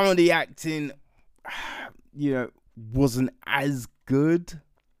 Some of the acting, you know, wasn't as good.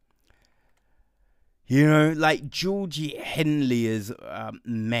 You know, like Georgie Henley as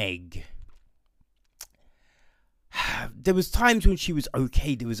Meg. There was times when she was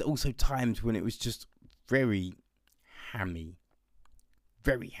okay. There was also times when it was just very hammy.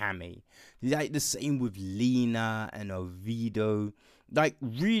 Very hammy. Like the same with Lena and Oviedo. Like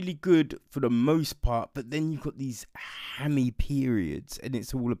really good for the most part, but then you've got these hammy periods and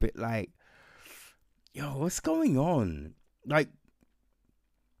it's all a bit like, yo, what's going on? Like,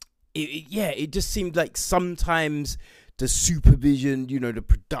 it just seemed like sometimes the supervision, you know, the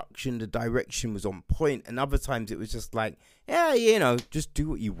production, the direction was on point, and other times it was just like, yeah, you know, just do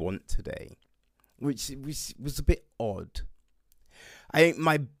what you want today, which was a bit odd. I think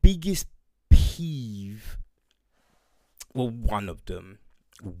my biggest peeve, well, one of them,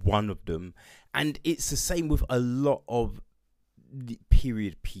 and it's the same with a lot of the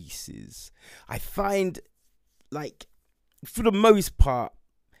period pieces. I find, like, for the most part,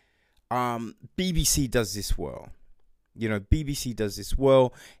 BBC does this well. You know, BBC does this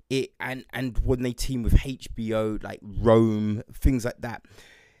well. And when they team with HBO, like Rome, things like that,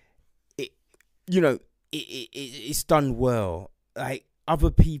 it's done well. Like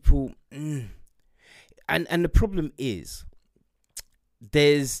other people, and the problem is,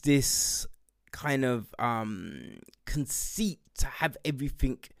 there's this kind of conceit to have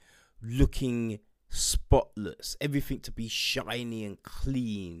everything looking spotless, everything to be shiny and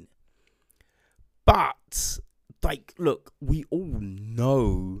clean. But, like, look, we all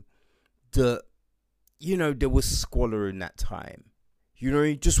know that, you know, there was squalor in that time. You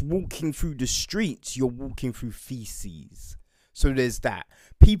know, just walking through the streets, you're walking through feces. So there's that.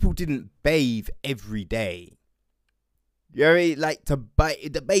 People didn't bathe every day. You know, like to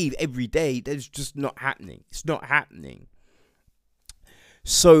bathe every day, that's just not happening. It's not happening.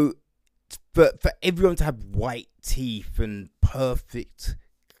 So, for everyone to have white teeth and perfect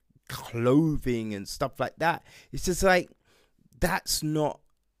clothing and stuff like that, it's just like, it's not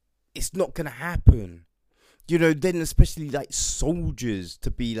gonna happen. You know, then especially like soldiers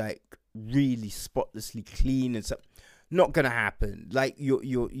to be like really spotlessly clean and stuff, not gonna happen. Like your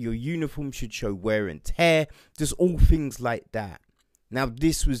uniform should show wear and tear, just all things like that. Now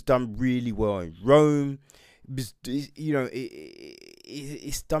this was done really well in Rome. You know,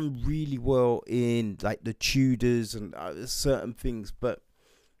 it's done really well in like the Tudors and certain things, but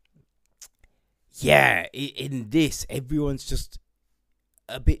yeah, in this, everyone's just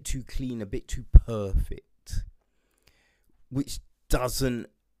a bit too clean, a bit too perfect, which doesn't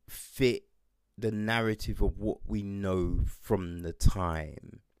fit the narrative of what we know from the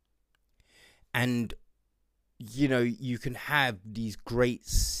time. And, you know, you can have these great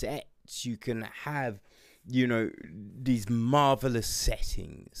sets, you can have, you know, these marvelous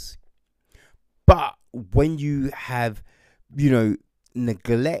settings. But when you have, you know,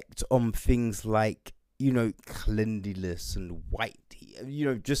 neglect on things like, you know, cleanliness and white, you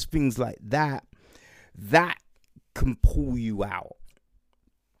know, just things like that, that can pull you out.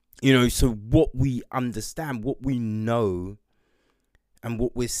 You know, so what we understand, what we know, and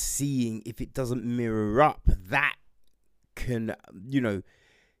what we're seeing, if it doesn't mirror up, that can, you know,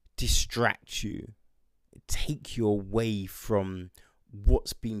 distract you, take you away from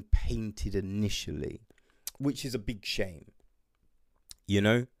what's been painted initially, which is a big shame, you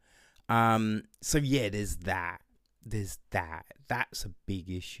know? So yeah, there's that. That's a big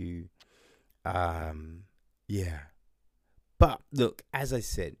issue. Yeah. But look, as I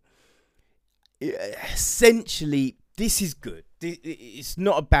said, essentially, this is good. It's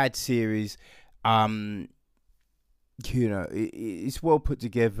not a bad series. You know, it's well put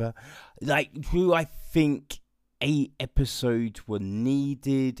together. Like, do I think 8 episodes were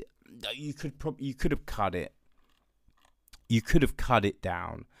needed? You could have cut it. You could have cut it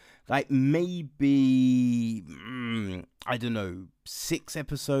down. Like, maybe, I don't know, 6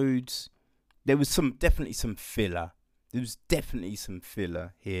 episodes. There was definitely some filler. There was definitely some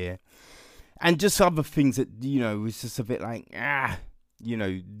filler here. And just other things that, you know, was just a bit like, you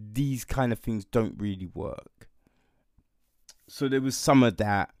know, these kind of things don't really work. So there was some of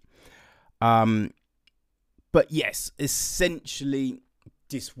that. But yes, essentially,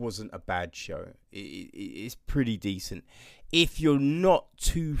 this wasn't a bad show. It's pretty decent. If you're not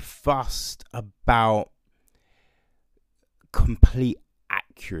too fussed about complete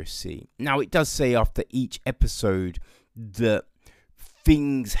accuracy. Now, it does say after each episode that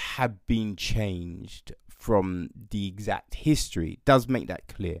things have been changed from the exact history. It does make that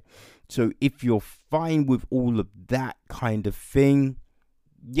clear. So if you're fine with all of that kind of thing,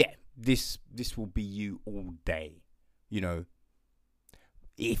 yeah, this will be you all day. You know,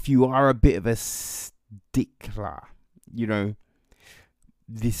 if you are a bit of a stickler, you know,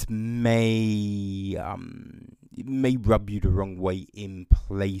 this may it may rub you the wrong way in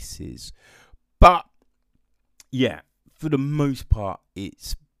places, but yeah, for the most part,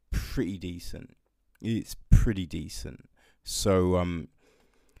 it's pretty decent. So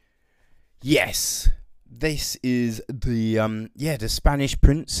yes, this is the Spanish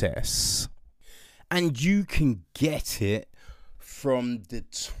Princess, and you can get it from the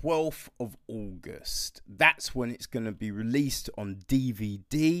 12th of August. That's when it's going to be released on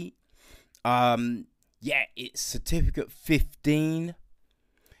DVD. Yeah, it's certificate 15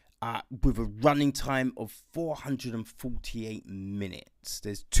 with a running time of 448 minutes.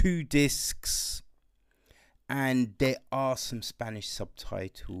 There's 2 discs, and there are some Spanish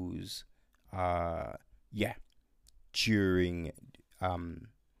subtitles. During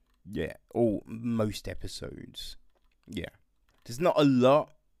most episodes. Yeah. There's not a lot,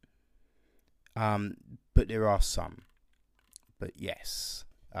 but there are some. But yes,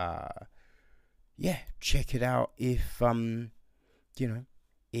 check it out if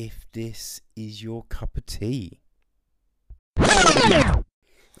if this is your cup of tea.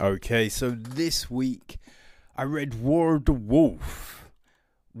 Okay, so this week I read War of the Wolf,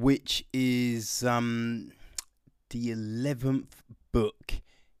 which is the 11th book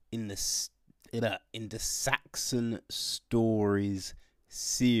in the Saxon Stories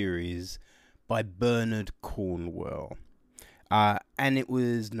series by Bernard Cornwell. And it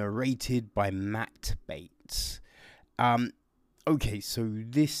was narrated by Matt Bates. Okay, so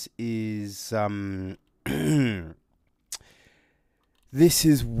this is this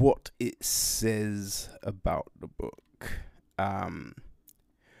is what it says about the book.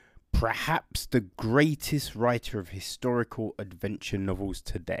 Perhaps the greatest writer of historical adventure novels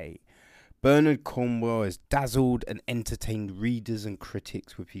today, Bernard Cornwell has dazzled and entertained readers and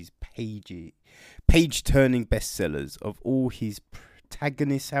critics with his page-turning bestsellers. Of all his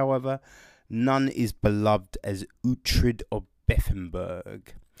protagonists, however, none is beloved as Uhtred of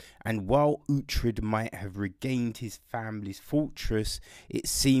Bethenberg. And while Uhtred might have regained his family's fortress, it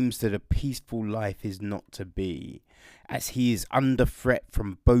seems that a peaceful life is not to be, as he is under threat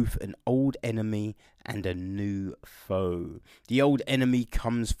from both an old enemy and a new foe. The old enemy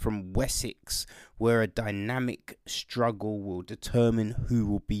comes from Wessex, where a dynamic struggle will determine who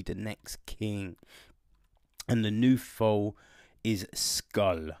will be the next king. And the new foe is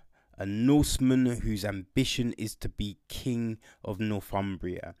Skull, a Norseman whose ambition is to be king of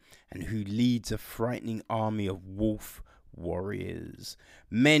Northumbria, and who leads a frightening army of wolf warriors,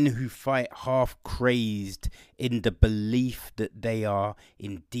 men who fight half crazed in the belief that they are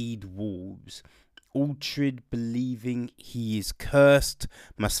indeed wolves. Uhtred, believing he is cursed,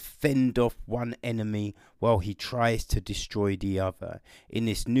 must fend off one enemy while he tries to destroy the other. In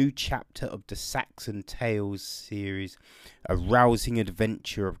this new chapter of the Saxon Tales series, a rousing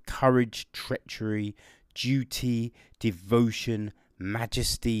adventure of courage, treachery, duty, devotion,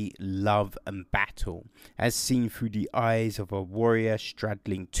 majesty, love, and battle, as seen through the eyes of a warrior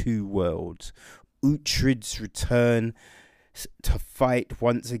straddling two worlds. Uhtred's return to fight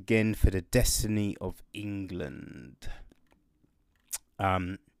once again for the destiny of England.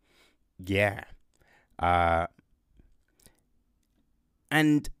 Yeah. And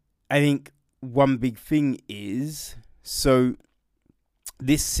I think one big thing is, so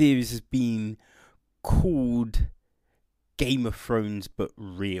this series has been called Game of Thrones but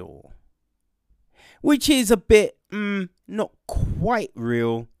real, which is a bit not quite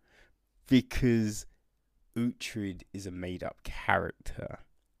real, because Uhtred is a made up character,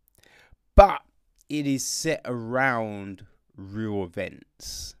 but it is set around real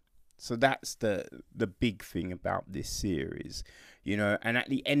events. So that's the big thing about this series, you know. And at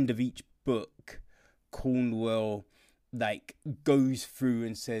the end of each book, Cornwell like goes through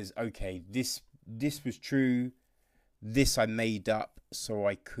and says, okay, this was true, this I made up so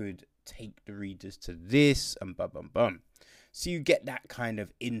I could take the readers to this, and bum bum bum. So you get that kind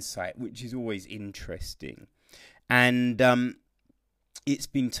of insight, which is always interesting. And it's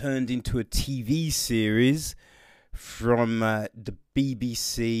been turned into a TV series from the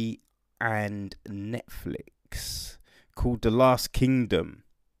BBC and Netflix called The Last Kingdom.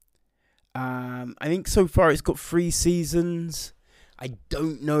 I think so far it's got 3 seasons. I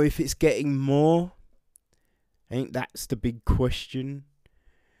don't know if it's getting more. I think that's the big question.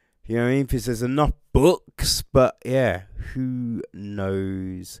 You know what I mean? Because there's enough books, but yeah, who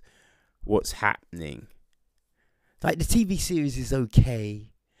knows what's happening. Like, the TV series is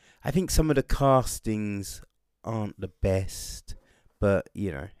okay. I think some of the castings aren't the best, but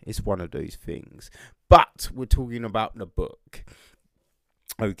you know, it's one of those things. But we're talking about the book.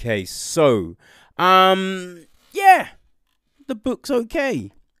 Okay, so yeah, the book's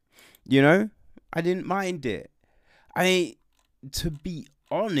okay. You know, I didn't mind it. To be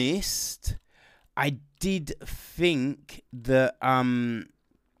honest, I did think that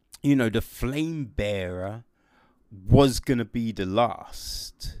you know, the flame bearer was gonna be the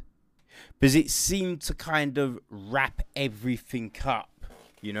last, because it seemed to kind of wrap everything up,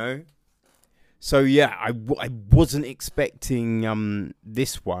 you know. So yeah, I wasn't expecting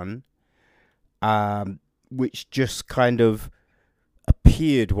this one, which just kind of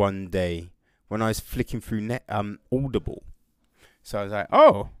appeared one day when I was flicking through Audible. So I was like,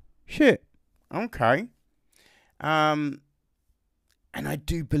 oh shit, okay. And I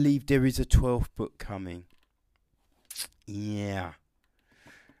do believe there is a 12th book coming. Yeah.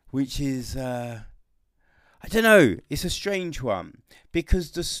 Which is, I don't know, it's a strange one,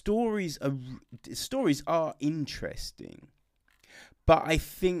 because the stories are interesting. But I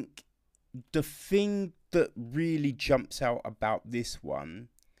think the thing that really jumps out about this one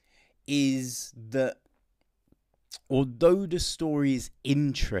is that although the story is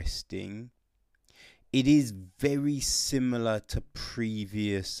interesting, it is very similar to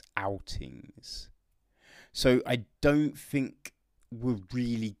previous outings. So I don't think we're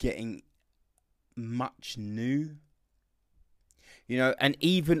really getting much new. You know, and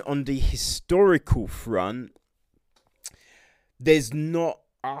even on the historical front, there's not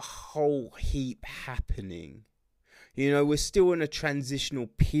a whole heap happening. You know, we're still in a transitional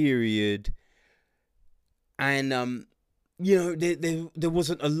period, and you know, there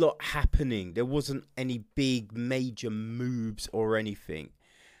wasn't a lot happening. There wasn't any big major moves or anything.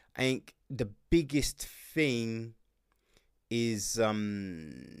 I think the biggest thing is a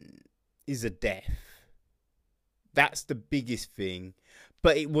death. That's the biggest thing,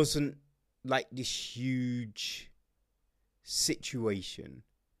 but it wasn't like this huge situation.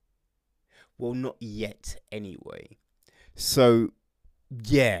 Well, not yet, anyway. So,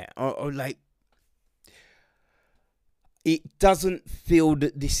 yeah, like, it doesn't feel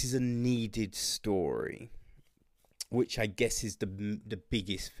that this is a needed story, which I guess is the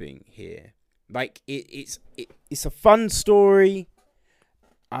biggest thing here. Like, it's a fun story,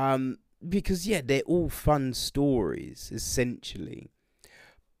 because yeah, they're all fun stories essentially,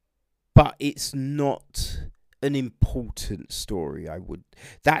 but it's not an important story.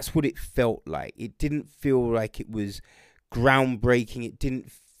 That's what it felt like. It didn't feel like it was groundbreaking. It didn't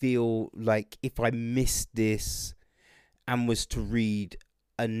feel like if I missed this and was to read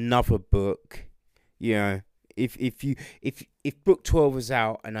another book, you know, if book 12 was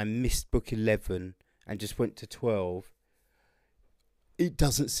out and I missed book 11 and just went to 12, it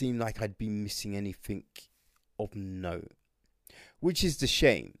doesn't seem like I'd be missing anything of note, which is the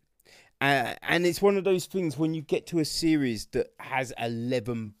shame. And it's one of those things when you get to a series that has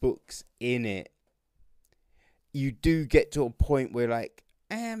 11 books in it, you do get to a point where like,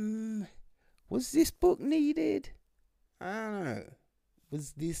 was this book needed? I don't know.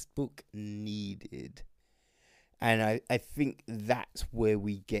 Was this book needed? And I think that's where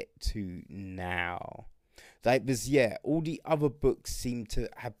we get to now. Like, because, yeah, all the other books seem to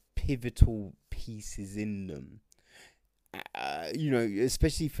have pivotal pieces in them. You know,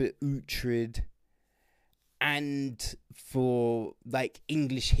 especially for Uhtred and for, like,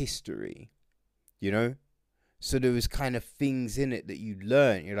 English history, you know? So there was kind of things in it that you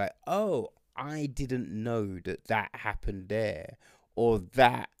learn. You're like, oh, I didn't know that happened there. Or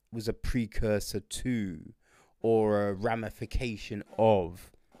that was a precursor to, or a ramification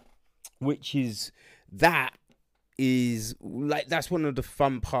of, which is, that is, like, that's one of the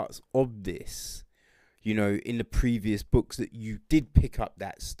fun parts of this. You know, in the previous books that you did pick up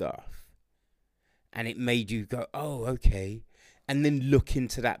that stuff. And it made you go, oh, okay. And then look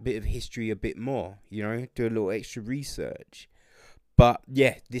into that bit of history a bit more, you know, do a little extra research. But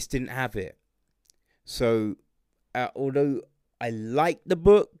yeah, this didn't have it. So, although I liked the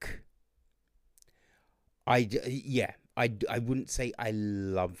book, I wouldn't say I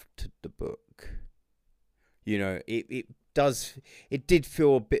loved the book. You know, it did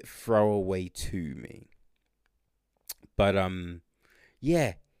feel a bit throwaway to me. But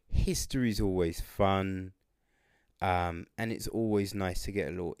yeah, history's always fun. And it's always nice to get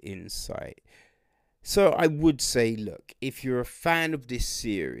a little insight. So I would say, look, if you're a fan of this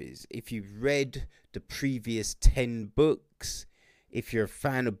series, if you've read the previous 10 books, if you're a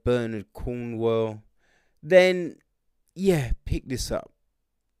fan of Bernard Cornwell, then yeah, pick this up,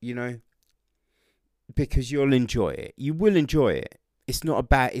 you know, because you'll enjoy it. You will enjoy it. It's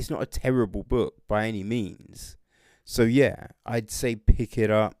not a terrible book by any means. So yeah, I'd say pick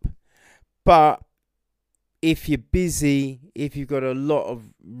it up. But if you're busy, if you've got a lot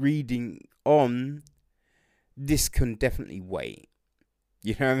of reading on, this can definitely wait.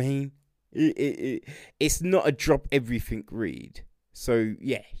 You know what I mean? It's not a drop everything read. So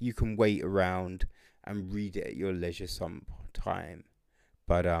yeah, you can wait around and read it at your leisure sometime.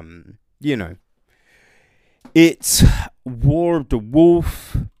 But you know, it's War of the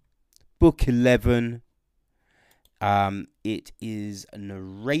Wolf, book 11. It is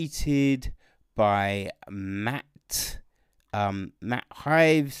narrated by Matt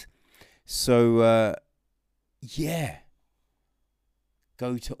Hives. So yeah,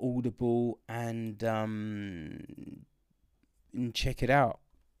 go to Audible and check it out.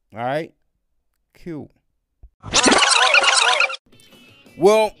 All right, cool.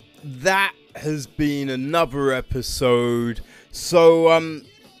 Well, that has been another episode. So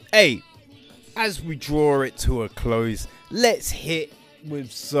hey, as we draw it to a close, let's hit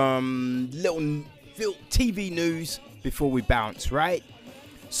with some little TV news before we bounce, right?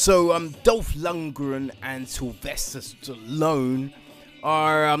 So Dolph Lundgren and Sylvester Stallone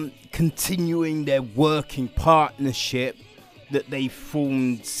are continuing their working partnership that they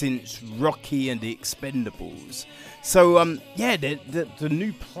formed since Rocky and the Expendables. So yeah, the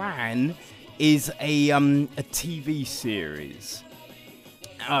new plan is a TV series.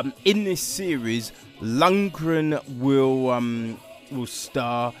 In this series, Lundgren will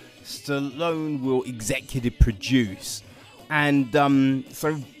star, Stallone will executive produce, and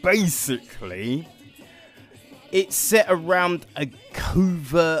so basically, it's set around a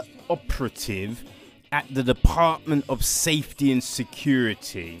covert operative at the Department of Safety and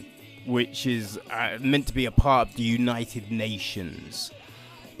Security, which is meant to be a part of the United Nations.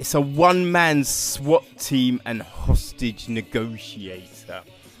 It's a one-man SWAT team and hostage negotiator.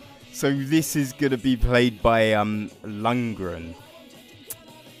 So this is going to be played by Lundgren.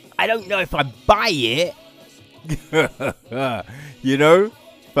 I don't know if I buy it, you know,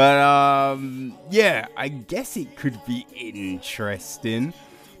 but yeah, I guess it could be interesting.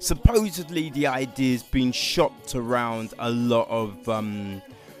 Supposedly the idea's been shopped around a lot of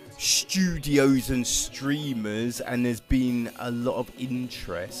studios and streamers, and there's been a lot of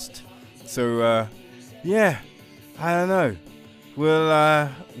interest. So yeah, I don't know. We'll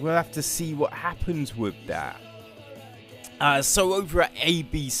have to see what happens with that. So over at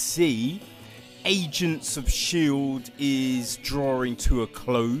ABC, Agents of S.H.I.E.L.D. is drawing to a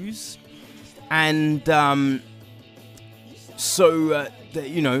close, and so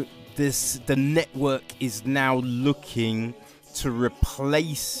the network is now looking to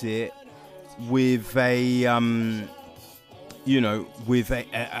replace it with a new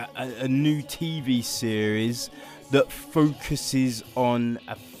TV series that focuses on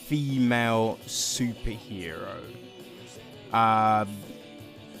a female superhero.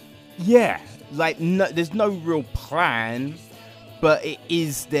 There's no real plan, but it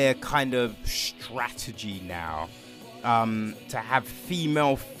is their kind of strategy now, to have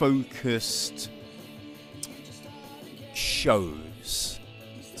female-focused shows.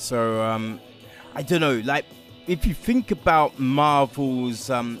 So, I don't know, like, if you think about Marvel's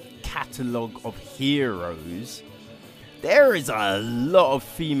catalogue of heroes, there is a lot of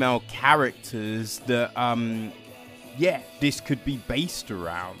female characters that, this could be based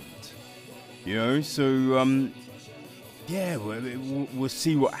around. So, we'll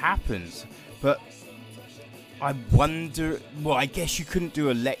see what happens. But I wonder, well, I guess you couldn't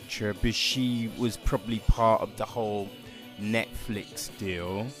do a lecture because she was probably part of the whole Netflix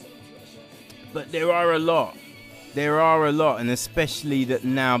deal. But there are a lot, and especially that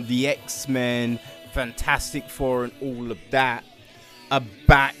now the X-Men, Fantastic Four and all of that are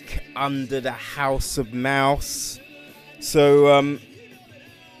back under the House of Mouse. So,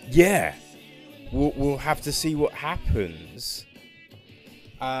 we'll have to see what happens.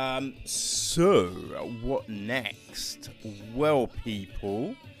 So, what next? Well,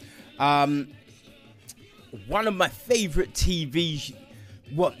 people, one of my favorite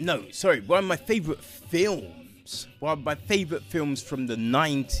one of my favorite films. One of my favorite films from the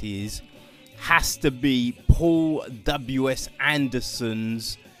 90s has to be Paul W.S.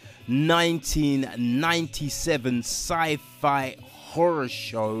 Anderson's 1997 sci-fi horror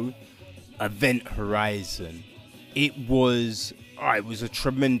show, Event Horizon. It was a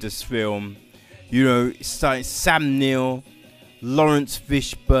tremendous film. It started Sam Neill, Lawrence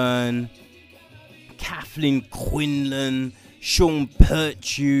Fishburne, Kathleen Quinlan, Sean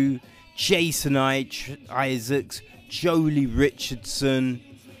Pertwee, Jason Isaacs, Jolie Richardson.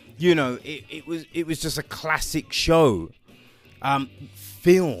 It was just a classic show.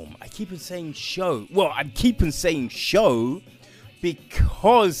 Film. I keep on saying show. Well, I keep on saying show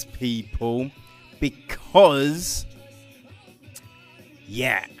because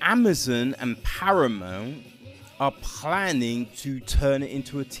Amazon and Paramount are planning to turn it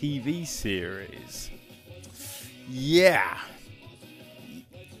into a TV series. Yeah,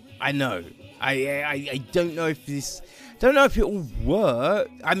 I know. I don't know if it will work.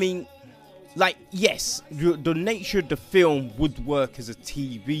 I mean, like, yes, the nature of the film would work as a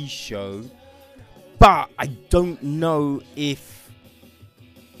TV show, but I don't know if,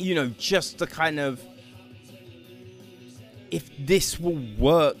 just the kind of, if this will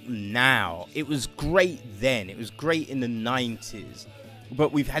work now. It was great then. It was great in the 90s,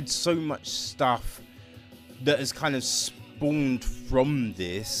 but we've had so much stuff that has kind of spawned from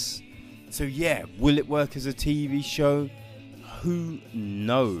this. So yeah, will it work as a TV show? Who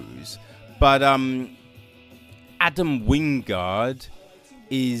knows? But Adam Wingard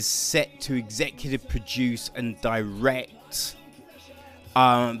is set to executive produce and direct,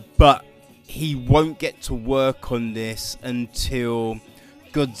 but he won't get to work on this until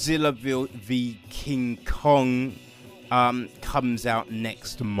Godzilla v King Kong comes out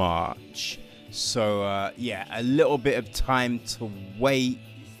next March. So a little bit of time to wait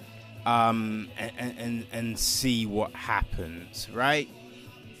and see what happens, right?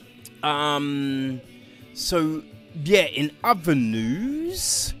 So yeah, in other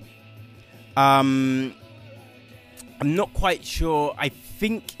news, I'm not quite sure. I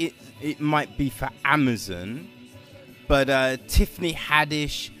think it might be for Amazon, but Tiffany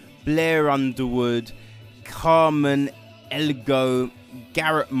Haddish, Blair Underwood, Carmen Elenko,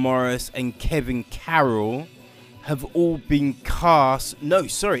 Garrett Morris and Kevin Carroll have all been cast. No,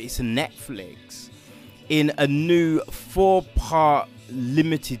 sorry, it's a Netflix, in a new 4-part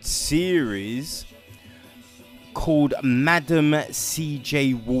limited series called Madam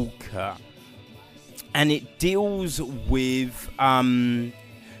C.J. Walker, and it deals with a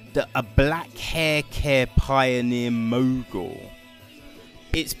black hair care pioneer mogul.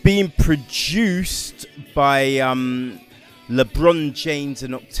 It's being produced by LeBron James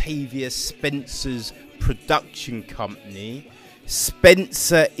and Octavia Spencer's production company.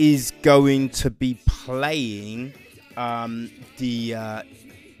 Spencer is going to be playing the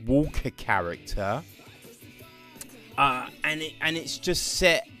Walker character, and it's just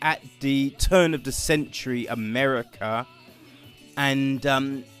set at the turn of the century America, and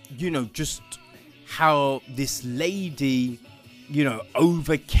just how this lady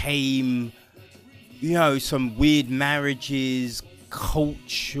overcame some weird marriages,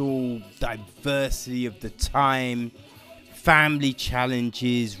 cultural diversity of the time, family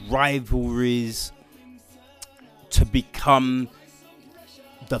challenges, rivalries, to become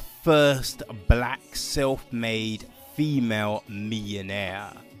the first black self-made female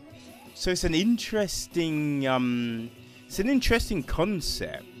millionaire. So it's an interesting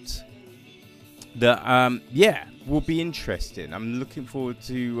concept that will be interesting. I'm looking forward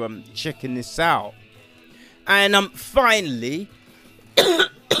to checking this out. And finally,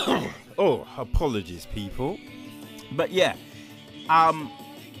 oh, apologies, people. But yeah,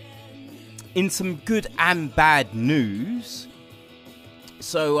 in some good and bad news,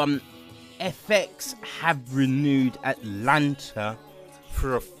 so FX have renewed Atlanta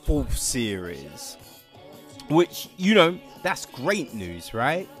for a fourth series, which, you know, that's great news,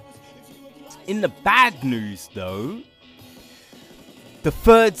 right? In the bad news, though, the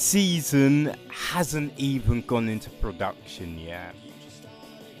third season hasn't even gone into production yet.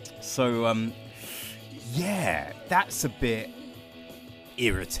 So, yeah, that's a bit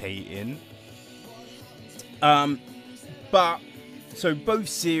irritating. But, so both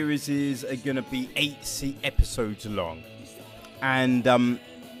series are going to be 8 episodes long. And,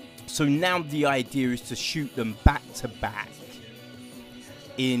 so now the idea is to shoot them back to back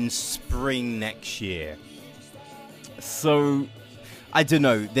in spring next year. So, I don't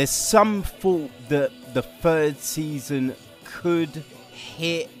know. There's some thought that the third season could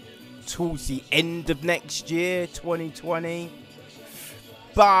hit towards the end of next year, 2020.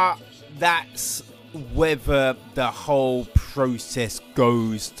 But that's whether the whole process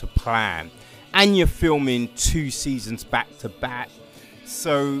goes to plan. And you're filming 2 seasons back to back.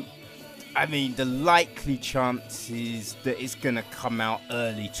 So, I mean, the likely chances that it's going to come out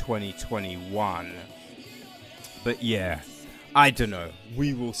early 2021. But yeah, I don't know.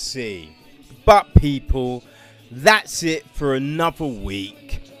 We will see. But people, that's it for another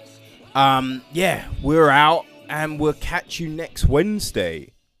week. Yeah, we're out and we'll catch you next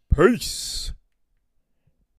Wednesday. Peace.